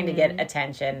something, trying to get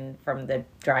attention from the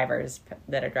drivers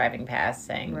that are driving past,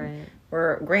 saying,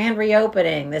 we're grand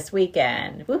reopening this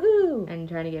weekend. Woohoo! And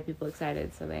trying to get people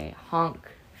excited, so they honk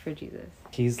for Jesus.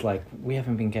 He's like, we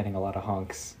haven't been getting a lot of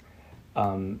honks.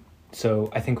 So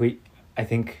I think we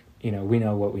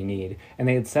know what we need. And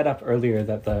they had set up earlier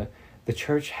that the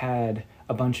church had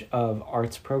a bunch of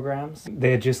arts programs.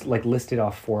 They had just, like, listed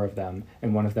off 4 of them,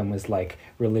 and one of them was, like,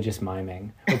 religious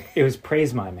miming. It was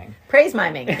praise miming. Praise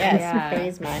miming, yes. Yeah.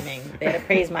 Praise miming. They had a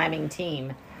praise miming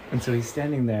team. And so he's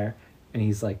standing there, and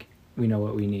he's like, we know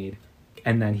what we need.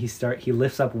 And then he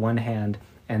lifts up one hand,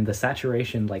 and the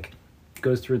saturation, like,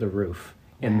 goes through the roof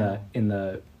in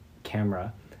the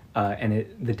camera. And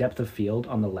the depth of field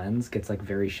on the lens gets, like,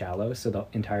 very shallow, so the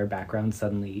entire background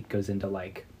suddenly goes into,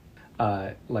 like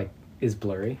is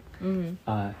blurry.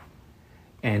 Mm-hmm.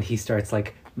 And he starts,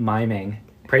 like,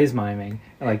 praise miming,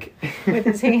 like with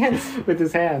his hands. with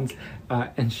his hands.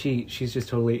 And she's just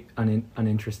totally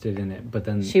uninterested in it. But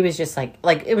then she was just like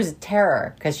it was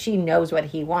terror, because she knows what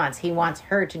he wants. He wants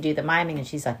her to do the miming, and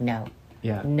she's like, no.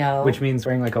 Yeah. No. Which means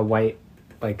wearing, like, a white,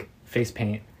 like, face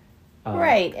paint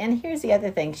Right, and here's the other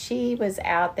thing. She was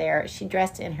out there, she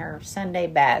dressed in her Sunday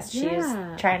best. She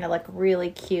was trying to look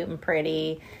really cute and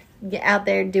pretty. Out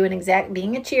there being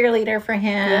a cheerleader for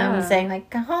him, saying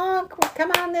like, Honk,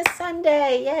 come on this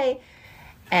Sunday, yay.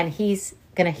 And he's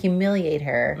going to humiliate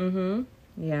her. Mm-hmm.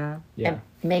 Yeah. And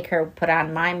make her put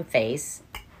on mime face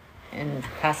and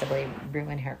possibly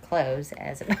ruin her clothes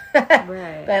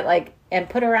right. But like, and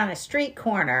put her on a street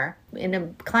corner in a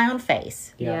clown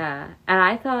face. Yeah. And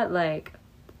I thought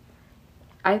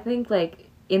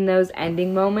in those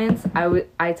ending moments,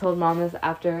 I told Mom this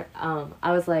after,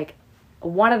 I was like,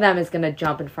 one of them is going to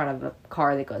jump in front of a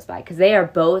car that goes by because they are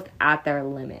both at their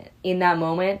limit in that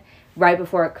moment, right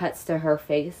before it cuts to her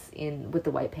face with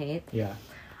the white paint. Yeah.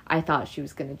 I thought she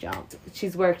was going to jump.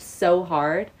 She's worked so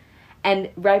hard. And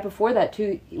right before that,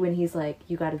 too, when he's like,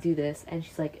 you got to do this. And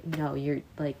she's like, no, you're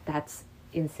like, that's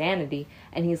insanity.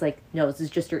 And he's like, no, this is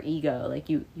just your ego. Like,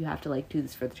 you have to, like, do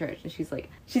this for the church. And she's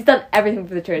like, she's done everything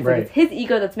for the church. Right. Like, it's his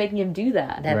ego that's making him do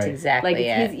that. That's exactly like,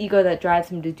 it's his ego that drives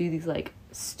him to do these, like,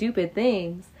 stupid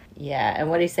things. Yeah, and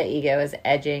what do you say ego is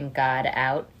edging God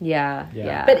out?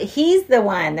 Yeah. But he's the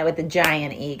one that with the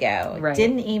giant ego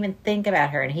didn't even think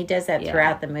about her, and he does that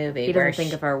throughout the movie. He doesn't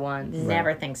think of her once.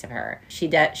 Never thinks of her. She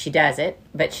does it,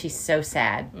 but she's so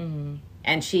sad. Mm-hmm.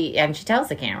 And she tells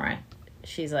the camera,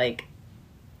 she's like,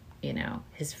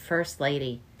 his first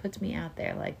lady puts me out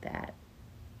there like that.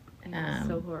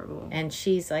 So horrible. And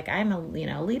she's like, I'm a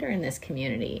leader in this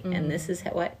community, and this is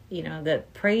what the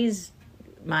praise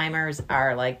mimers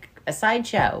are like a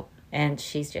sideshow, and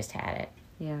she's just had it.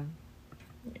 Yeah.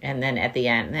 And then at the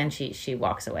end, then she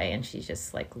walks away, and she's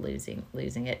just like losing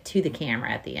it to the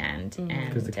camera at the end, and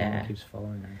because the camera keeps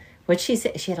following her. What she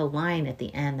said, she had a line at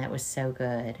the end that was so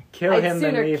good. I'd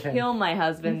sooner kill my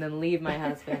husband than leave my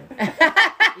husband.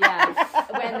 Yeah,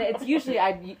 when it's usually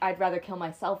I'd rather kill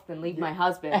myself than leave my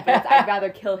husband, but I'd rather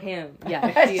kill him.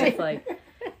 Yeah, she is like.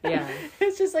 Yeah.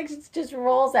 It's just like, it just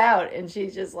rolls out, and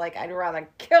she's just like, I'd rather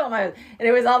kill him. And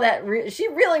it was all that, she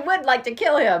really would like to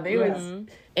kill him. He was,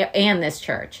 and this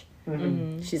church.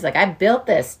 Mm-hmm. She's like, I built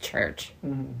this church.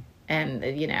 Mm-hmm. And,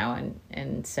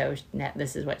 and so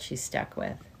this is what she's stuck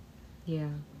with. Yeah.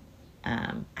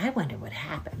 I wonder what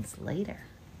happens later.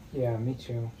 Yeah, me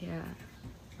too. Yeah.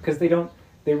 Because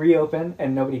they reopen,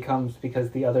 and nobody comes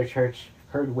because the other church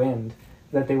heard wind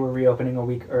that they were reopening a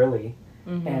week early.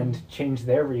 Mm-hmm. And changed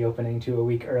their reopening to a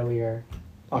week earlier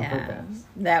on purpose.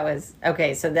 That was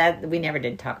okay. So that we never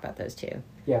did talk about those two.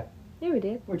 Yeah, we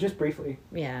did. Or just briefly.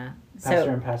 Yeah, Pastor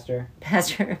and pastor.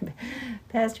 Pastor and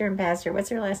pastor. What's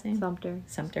their last name?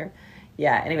 Sumter.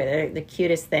 Yeah. Anyway, they're the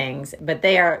cutest things, but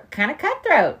they are kind of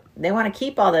cutthroat. They want to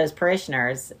keep all those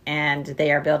parishioners, and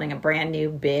they are building a brand new,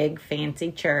 big,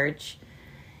 fancy church.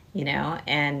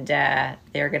 And they're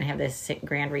going to have this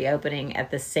grand reopening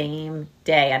at the same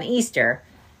day on Easter,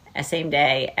 same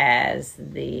day as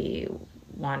the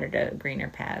Wander to Greener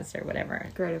Paths or whatever.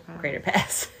 Greater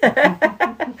Paths.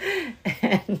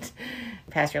 And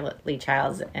Pastor Lee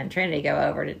Childs and Trinity go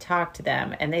over to talk to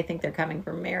them, and they think they're coming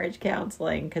for marriage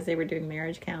counseling because they were doing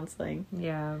marriage counseling.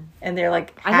 Yeah. And they're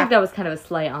like... I think that was kind of a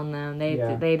slight on them. They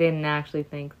didn't actually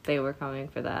think they were coming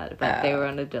for that, but they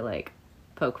wanted to, like,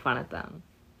 poke fun at them.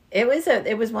 It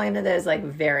was one of those like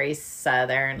very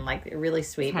southern, like really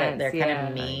sweet, tense, but they're kind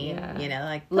of mean,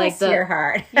 like bless your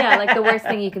heart. Yeah, like the worst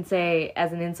thing you can say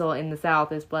as an insult in the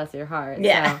South is bless your heart.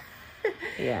 Yeah. So,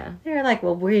 yeah. They're like,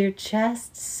 well, we're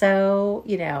just so,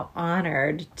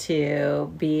 honored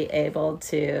to be able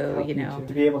to,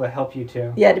 to be able to help you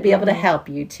too. Yeah, to be able to help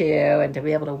you too, and to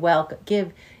be able to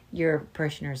give your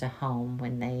parishioners a home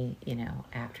when they,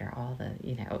 after all the,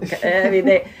 I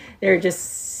mean, they're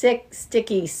just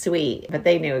sticky sweet, but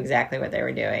they knew exactly what they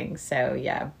were doing. So,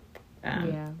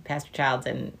 Pastor Childs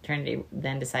and Trinity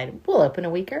then decided, we'll open a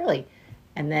week early.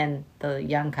 And then the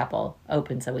young couple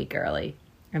opens a week early.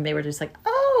 And they were just like,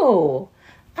 oh,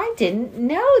 I didn't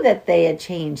know that they had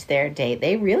changed their date.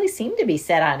 They really seemed to be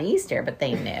set on Easter, but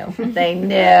they knew. They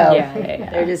knew. Yeah.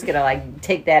 They're just going to like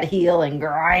take that heel and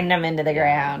grind them into the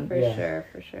ground.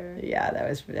 For sure. Yeah, that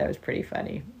was pretty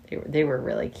funny. They were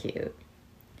really cute.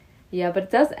 Yeah, but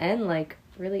it does end like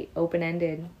really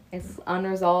open-ended. It's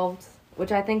unresolved,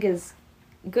 which I think is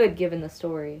good given the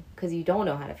story, because you don't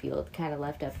know how to feel. It's kind of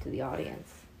left up to the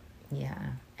audience. Yeah,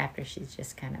 after she's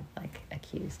just kind of like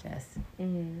accused us.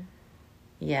 Mm-hmm.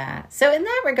 Yeah. So in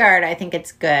that regard, I think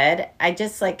it's good. I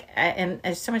just and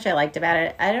there's so much I liked about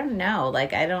it. I don't know.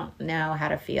 Like, I don't know how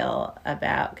to feel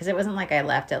about, because it wasn't like I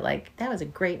left it like, that was a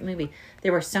great movie.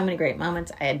 There were so many great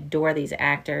moments. I adore these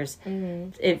actors.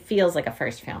 Mm-hmm. It feels like a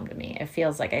first film to me. It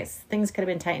feels like things could have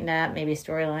been tightened up. Maybe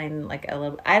storyline, like a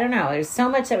little, I don't know. There's so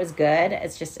much that was good.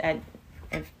 It's just, it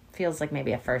feels like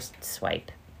maybe a first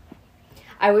swipe.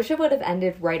 I wish it would have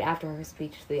ended right after her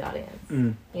speech to the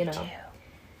audience. You know?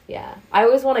 Yeah. I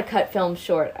always want to cut films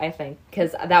short, I think,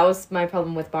 because that was my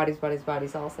problem with Bodies, Bodies,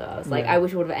 Bodies also. I was like, I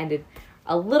wish it would have ended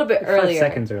a little bit earlier. 5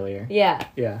 seconds earlier. Yeah.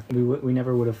 Yeah. We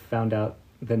never would have found out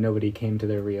that nobody came to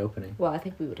their reopening. Well, I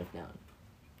think we would have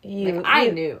known. I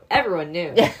knew. Everyone knew.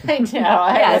 I know.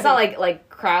 Yeah, it's not like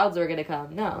crowds were going to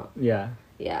come. No. Yeah.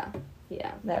 Yeah.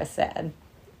 That was sad.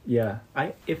 Yeah.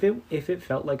 If it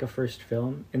felt like a first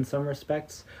film in some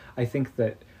respects, I think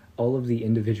that all of the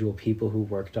individual people who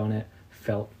worked on it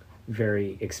felt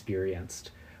very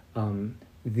experienced. Not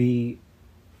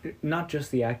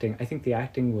just the acting. I think the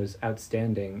acting was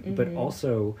outstanding, but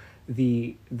also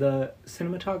the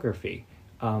cinematography.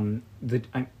 And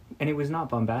it was not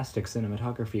bombastic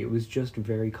cinematography. It was just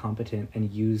very competent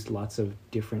and used lots of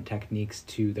different techniques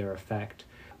to their effect.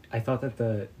 I thought that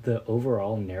the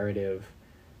overall narrative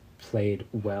played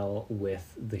well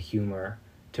with the humor,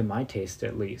 to my taste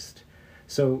at least.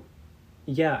 So,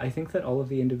 yeah, I think that all of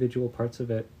the individual parts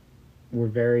of it were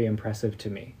very impressive to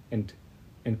me and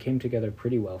came together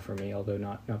pretty well for me, although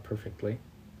not perfectly.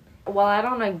 While I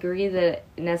don't agree that it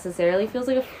necessarily feels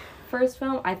like a first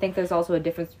film, I think there's also a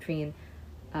difference between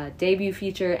a debut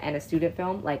feature and a student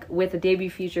film. Like, with a debut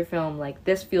feature film, like,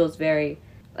 this feels very,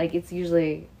 like, it's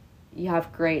usually, you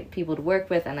have great people to work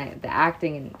with, and the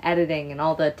acting and editing and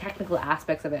all the technical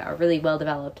aspects of it are really well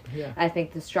developed. Yeah. I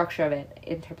think the structure of it,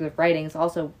 in terms of writing, is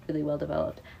also really well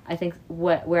developed. I think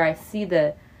where I see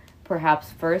the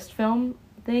perhaps first film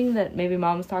thing that maybe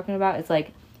Mom was talking about, it's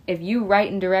like, if you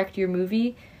write and direct your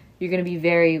movie, you're going to be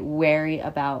very wary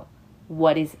about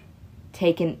what is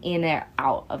taken in or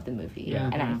out of the movie. Yeah.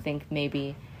 And I think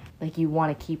maybe, like, you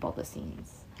want to keep all the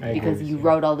scenes I because agree you with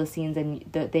wrote all the scenes and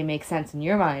they make sense in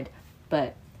your mind,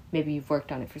 but maybe you've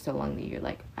worked on it for so long that you're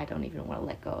like, I don't even want to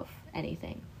let go of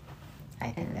anything.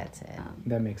 I think that's it.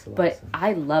 That makes a lot of But sense.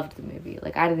 I loved the movie.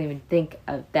 Like, I didn't even think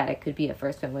that it could be a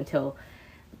first film until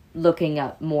looking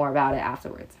up more about it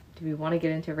afterwards. Do we want to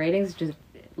get into ratings? Just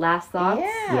last thoughts?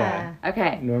 Yeah.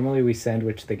 Okay. Normally we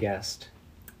sandwich the guest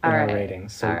in All our right.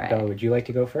 ratings. So, All right. Bella, would you like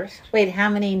to go first? Wait, how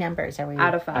many numbers are we?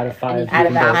 Out of 5. Out of 5. And you you Out can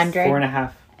of go 100?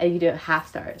 4.5, And you do half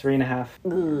stars. 3.5.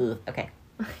 Ooh, okay.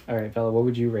 All right, Bella, what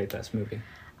would you rate this movie?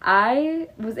 I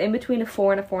was in between a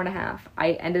 4 and a 4.5.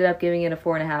 I ended up giving it a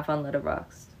 4.5 on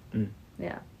Letterboxd.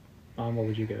 Yeah. Mom, what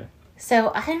would you give it?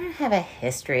 So I don't have a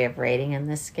history of rating on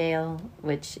this scale,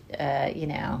 which, Yeah, you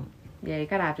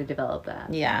kind of have to develop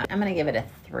that. yeah, I'm going to give it a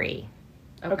 3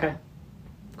 Okay.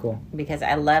 Cool. because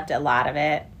I loved a lot of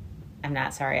it. I'm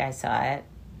not sorry I saw it.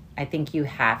 I think you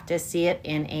have to see it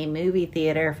in a movie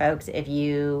theater, folks, if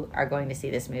you are going to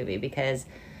see this movie because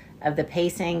of the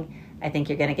pacing. I think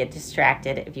you're going to get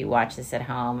distracted if you watch this at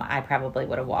home. I probably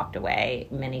would have walked away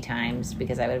many times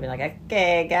because I would have been like,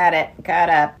 okay, got it, caught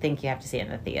up. I think you have to see it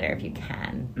in the theater if you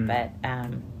can. But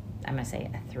I'm going to say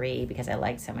a 3 because I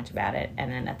liked so much about it,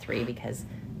 and then a 3 because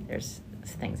there's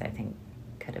things I think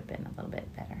could have been a little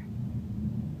bit better.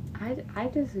 I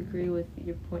disagree with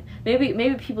your point. Maybe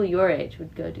people your age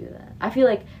would go do that. I feel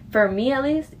like, for me at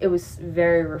least, it was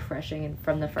very refreshing, and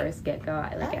from the first get-go,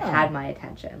 it had my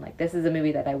attention. Like, this is a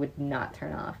movie that I would not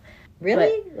turn off.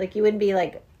 Really? Like, you wouldn't be,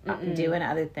 like, doing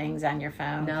other things on your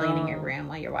phone, cleaning your room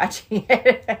while you're watching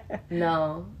it?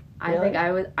 No. I Really?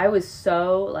 think I was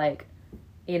so, like,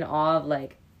 in awe of,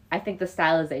 like, I think the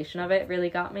stylization of it really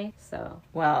got me, so.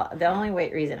 Well, the only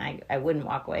reason I wouldn't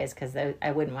walk away is because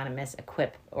I wouldn't want to miss a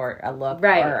quip or a look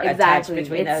Right, or exactly. a touch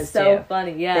between It's those so two.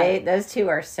 funny, yeah. Those two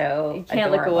are so You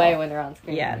can't look adorable. away when they're on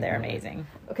screen. Yeah, they're amazing.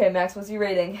 Okay, Max, what's your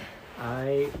rating?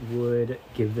 I would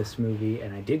give this movie,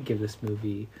 and I did give this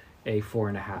movie, a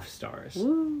 4.5 stars.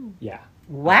 Woo. Yeah.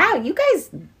 Wow, you guys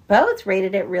both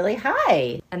rated it really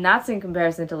high. And that's in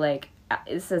comparison to, like,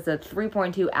 it says a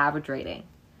 3.2 average rating.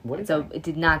 What? So it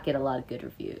did not get a lot of good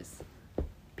reviews.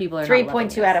 People are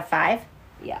 3.2 out of 5?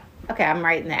 Yeah. Okay, I'm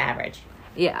right in the average.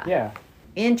 Yeah. Yeah.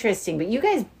 Interesting, but you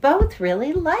guys both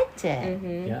really liked it.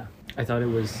 Mm-hmm. Yeah. I thought it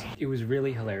was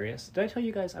really hilarious. Did I tell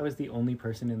you guys I was the only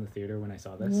person in the theater when I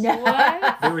saw this? No.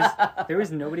 What? There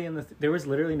was nobody there was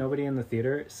literally nobody in the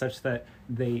theater, such that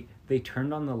they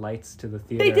turned on the lights to the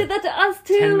theater. They did that to us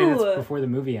too. 10 minutes before the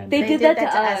movie ended. They did that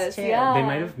to us too. Yeah. They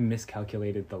might have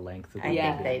miscalculated the length of the I movie.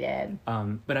 think they did.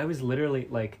 But I was literally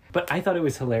but I thought it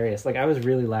was hilarious. Like, I was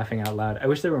really laughing out loud. I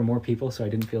wish there were more people so I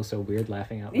didn't feel so weird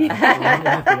laughing out loud. alone in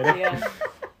the theater. Yeah.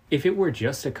 If it were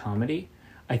just a comedy,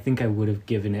 I think I would have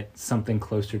given it something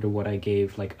closer to what I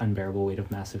gave, like, Unbearable Weight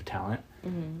of Massive Talent.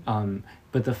 Mm-hmm.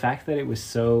 But the fact that it was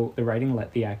the writing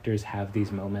let the actors have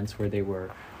these moments where they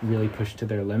were really pushed to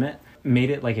their limit made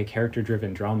it like a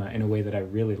character-driven drama in a way that I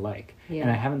really like. Yeah.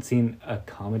 And I haven't seen a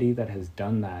comedy that has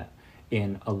done that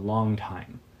in a long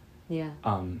time. Yeah.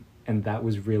 And that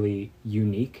was really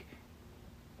unique.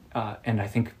 And I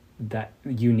think that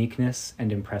uniqueness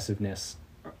and impressiveness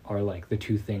are like the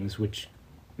two things which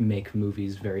make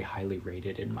movies very highly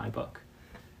rated in my book.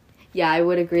 Yeah, I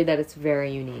would agree that it's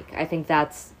very unique. I think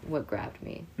that's what grabbed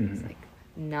me. Mm-hmm. It's like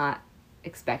not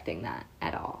expecting that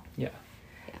at all. Yeah.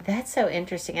 That's so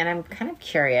interesting. And I'm kind of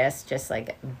curious, just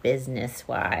like business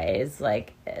wise,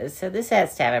 like, so this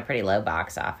has to have a pretty low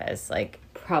box office, like,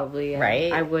 Probably, yeah.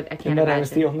 Right? I can't And that imagine. I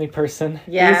was the only person.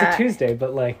 Yeah. It was a Tuesday,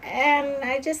 but like, and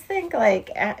I just think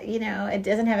like, it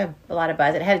doesn't have a lot of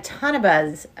buzz. It had a ton of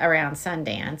buzz around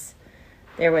Sundance.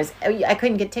 I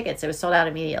couldn't get tickets. It was sold out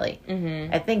immediately.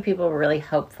 Mm-hmm. I think people were really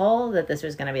hopeful that this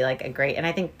was going to be like a great, and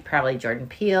I think probably Jordan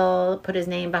Peele put his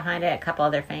name behind it, a couple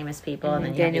other famous people, and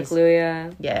then you have Daniel these-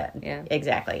 Kaluuya. Yeah,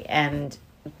 exactly. And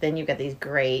then you've got these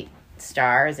great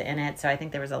stars in it. So I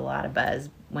think there was a lot of buzz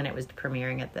when it was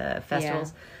premiering at the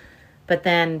festivals. But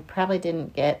then probably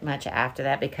didn't get much after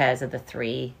that because of the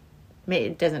three.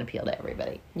 It doesn't appeal to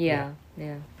everybody. Yeah.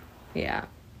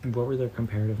 what were their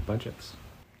comparative budgets?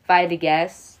 If I had to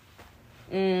guess,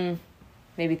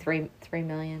 maybe 3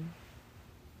 million.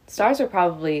 Stars are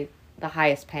probably the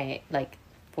highest paying, like,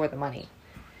 for the money.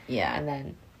 Yeah. And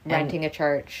then renting a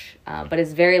church, but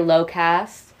it's very low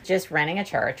cast. Just renting a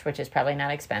church, which is probably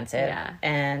not expensive. Yeah.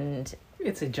 And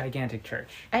It's a gigantic church.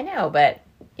 I know, but,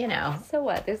 So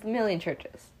what? There's a million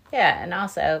churches. yeah. And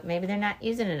also, maybe they're not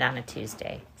using it on a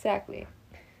Tuesday. Exactly.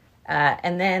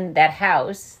 And then that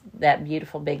house, that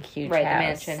beautiful, big, huge Right, house. the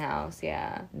mansion house,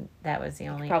 yeah. That was the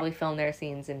only... Probably film their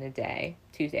scenes in a day,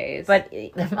 2 days. But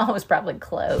the mall was probably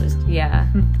closed. yeah.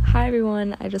 Hi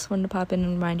everyone, I just wanted to pop in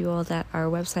and remind you all that our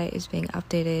website is being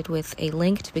updated with a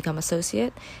link to become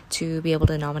associate to be able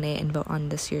to nominate and vote on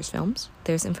this year's films.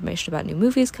 There's information about new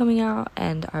movies coming out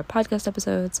and our podcast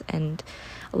episodes and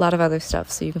a lot of other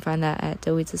stuff, so you can find that at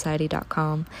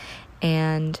dillweedsociety.com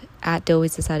and at Dillweed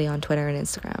Society on Twitter and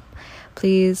Instagram.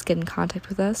 Please get in contact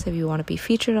with us if you want to be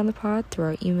featured on the pod through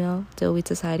our email,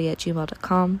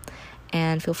 dillweedsociety@gmail.com,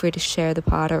 and feel free to share the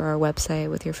pod or our website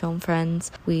with your film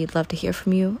friends. We'd love to hear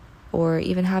from you or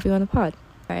even have you on the pod.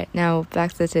 All right, now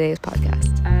back to today's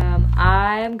podcast.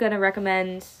 I'm going to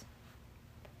recommend, it's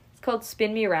called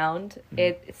Spin Me Around.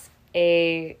 It's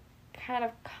a kind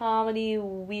of comedy,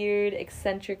 weird,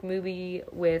 eccentric movie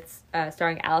with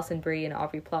starring Alison Brie and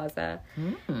Aubrey Plaza.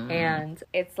 And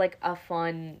it's like a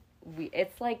fun,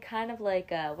 it's like kind of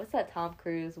like, what's that Tom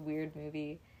Cruise weird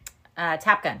movie?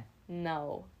 Top Gun.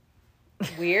 No.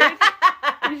 Weird?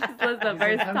 You just list the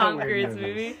first tons of Tom weird Cruise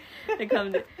movies. movie. It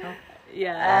comes to,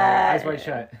 yeah. Eyes Wide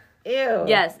Shut. Ew.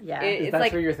 Yes. Yeah. It's that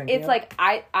like, what you're thinking it's of? like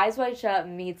Eyes Wide Shut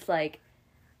meets like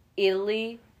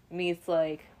Italy meets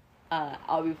like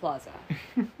Aubrey Plaza.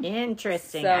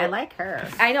 Interesting. So- I like her.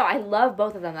 I know, I love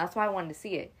both of them. That's why I wanted to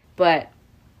see it. But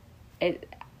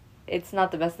it's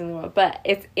not the best thing in the world. But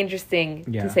it's interesting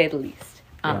Yeah. to say the least.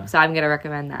 Yeah. So I'm gonna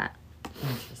recommend that.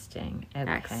 Interesting. Okay.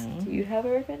 Next, do you have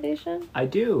a recommendation? I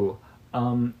do.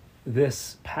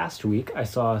 This past week, I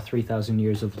saw 3,000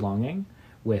 Years of Longing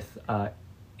with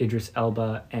Idris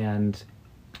Elba and...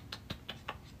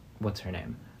 What's her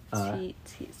name?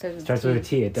 Starts with a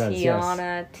T, it does, yes.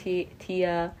 Tiana,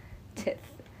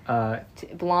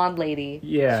 blonde lady.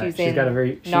 Yeah, she's she's in got a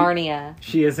very... Narnia.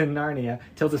 She is in Narnia.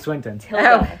 Tilda Swinton.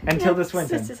 Tilda. And Tilda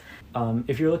Swinton.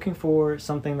 If you're looking for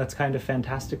something that's kind of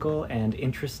fantastical and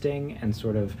interesting and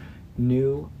sort of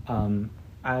new,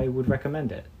 I would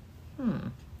recommend it.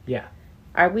 Yeah.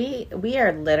 We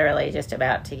are literally just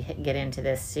about to get into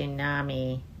this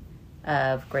tsunami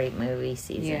of great movie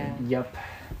season. Yeah.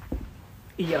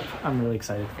 Yep. I'm really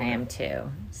excited for I it. am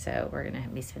too. So we're going to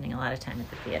be spending a lot of time at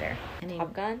the theater.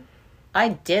 Top Gun? I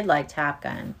did like Top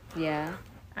Gun. Yeah.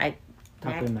 Top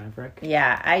Gun Maverick.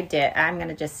 Yeah, I did. I'm going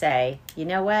to just say, you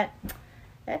know what?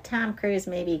 That Tom Cruise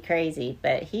may be crazy,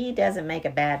 but he doesn't make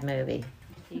a bad movie.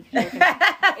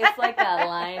 It's like that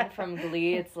line from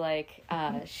Glee. It's like,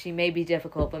 she may be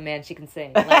difficult, but man, she can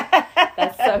sing. Like,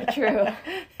 that's so true.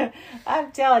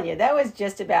 I'm telling you, that was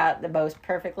just about the most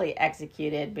perfectly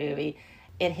executed movie.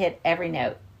 It hit every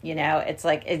note. You know, it's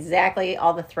like exactly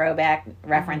all the throwback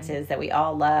references that we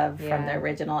all love from the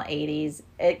original 80s,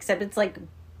 except it's like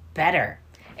better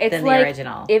than the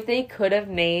original. If they could have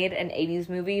made an 80s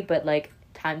movie, but like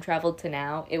time traveled to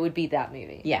now, it would be that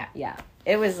movie. Yeah. Yeah.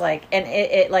 It was like, and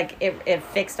it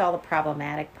fixed all the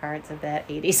problematic parts of that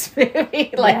 80s movie.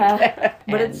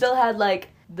 But it still had like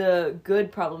the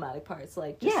good problematic parts,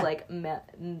 like just like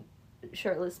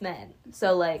shirtless men.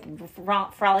 So like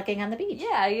frolicking on the beach.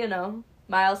 Yeah, you know,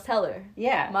 Miles Teller.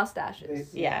 Yeah.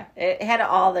 Mustaches. Yeah. It had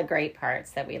all the great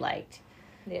parts that we liked.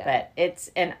 Yeah. But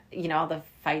and you know, all the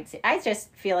fights, I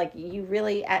just feel like you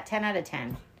really, at 10 out of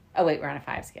 10. Oh wait, we're on a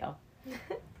 5 scale.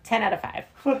 10 out of 5.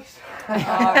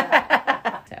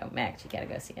 So Max, you gotta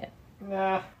go see it.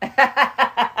 Nah.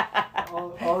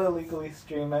 I'll illegally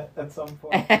stream it at some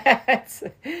point.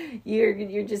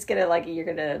 You're just gonna you're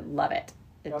gonna love it.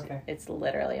 Okay. It's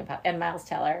literally impossible. And Miles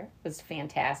Teller was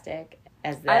fantastic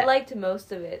as the. I liked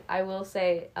most of it. I will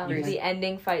say the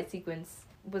ending fight sequence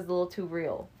was a little too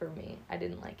real for me. I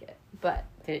didn't like it. But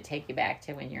did it take you back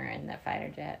to when you were in the fighter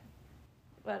jet?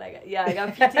 But I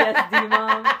got PTSD,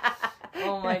 Mom.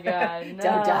 Oh my God! No.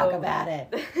 Don't talk about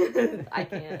it. I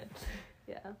can't.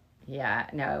 Yeah. Yeah.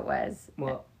 No, it was.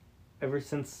 Well, ever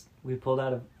since we pulled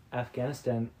out of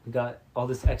Afghanistan, we got all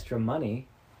this extra money,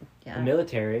 the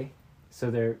military,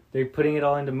 so they're putting it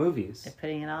all into movies. They're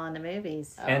putting it all into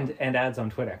movies. And ads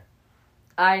on Twitter.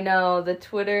 I know, the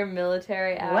Twitter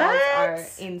military ads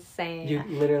are insane. You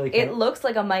literally can't. It looks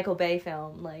like a Michael Bay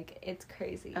film. Like, it's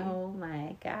crazy. Oh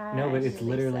my God. No, but it's really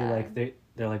literally sad. like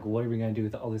they're like, what are we going to do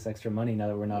with all this extra money now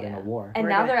that we're not in a war? And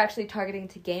now they're actually targeting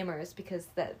to gamers because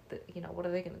what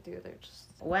are they going to do? They're just...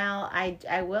 Well,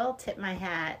 I will tip my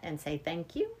hat and say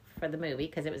thank you for the movie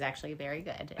because it was actually very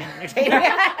good and entertaining.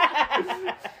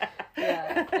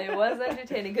 Yeah, it was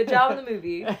entertaining. Good job in the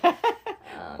movie.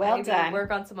 Well done.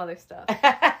 Work on some other stuff.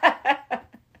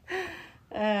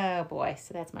 Oh boy,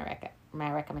 so that's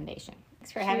my recommendation.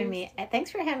 Thanks for having me.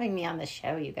 Thanks for having me on the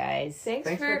show, you guys. Thanks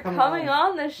for coming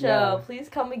on the show. Yeah. Please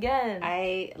come again.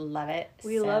 I love it.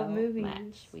 We love movies.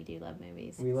 Much. We do love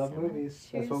movies. We love movies.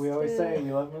 That's what we always say.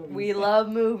 We love movies. We love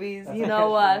movies. You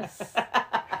know us.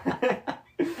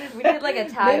 We need like a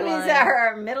tagline. Movies are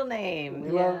our middle name.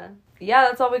 Yeah,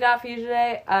 that's all we got for you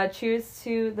today. Cheers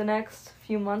to the next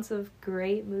few months of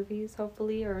great movies,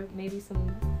 hopefully, or maybe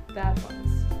some bad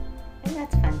ones. And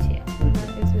that's fun too.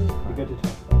 That is really fun. Be good to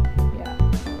talk about. Yeah.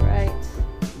 All right.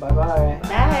 Bye-bye.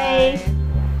 Bye.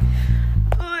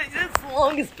 Oh, it's the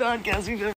longest podcast we've ever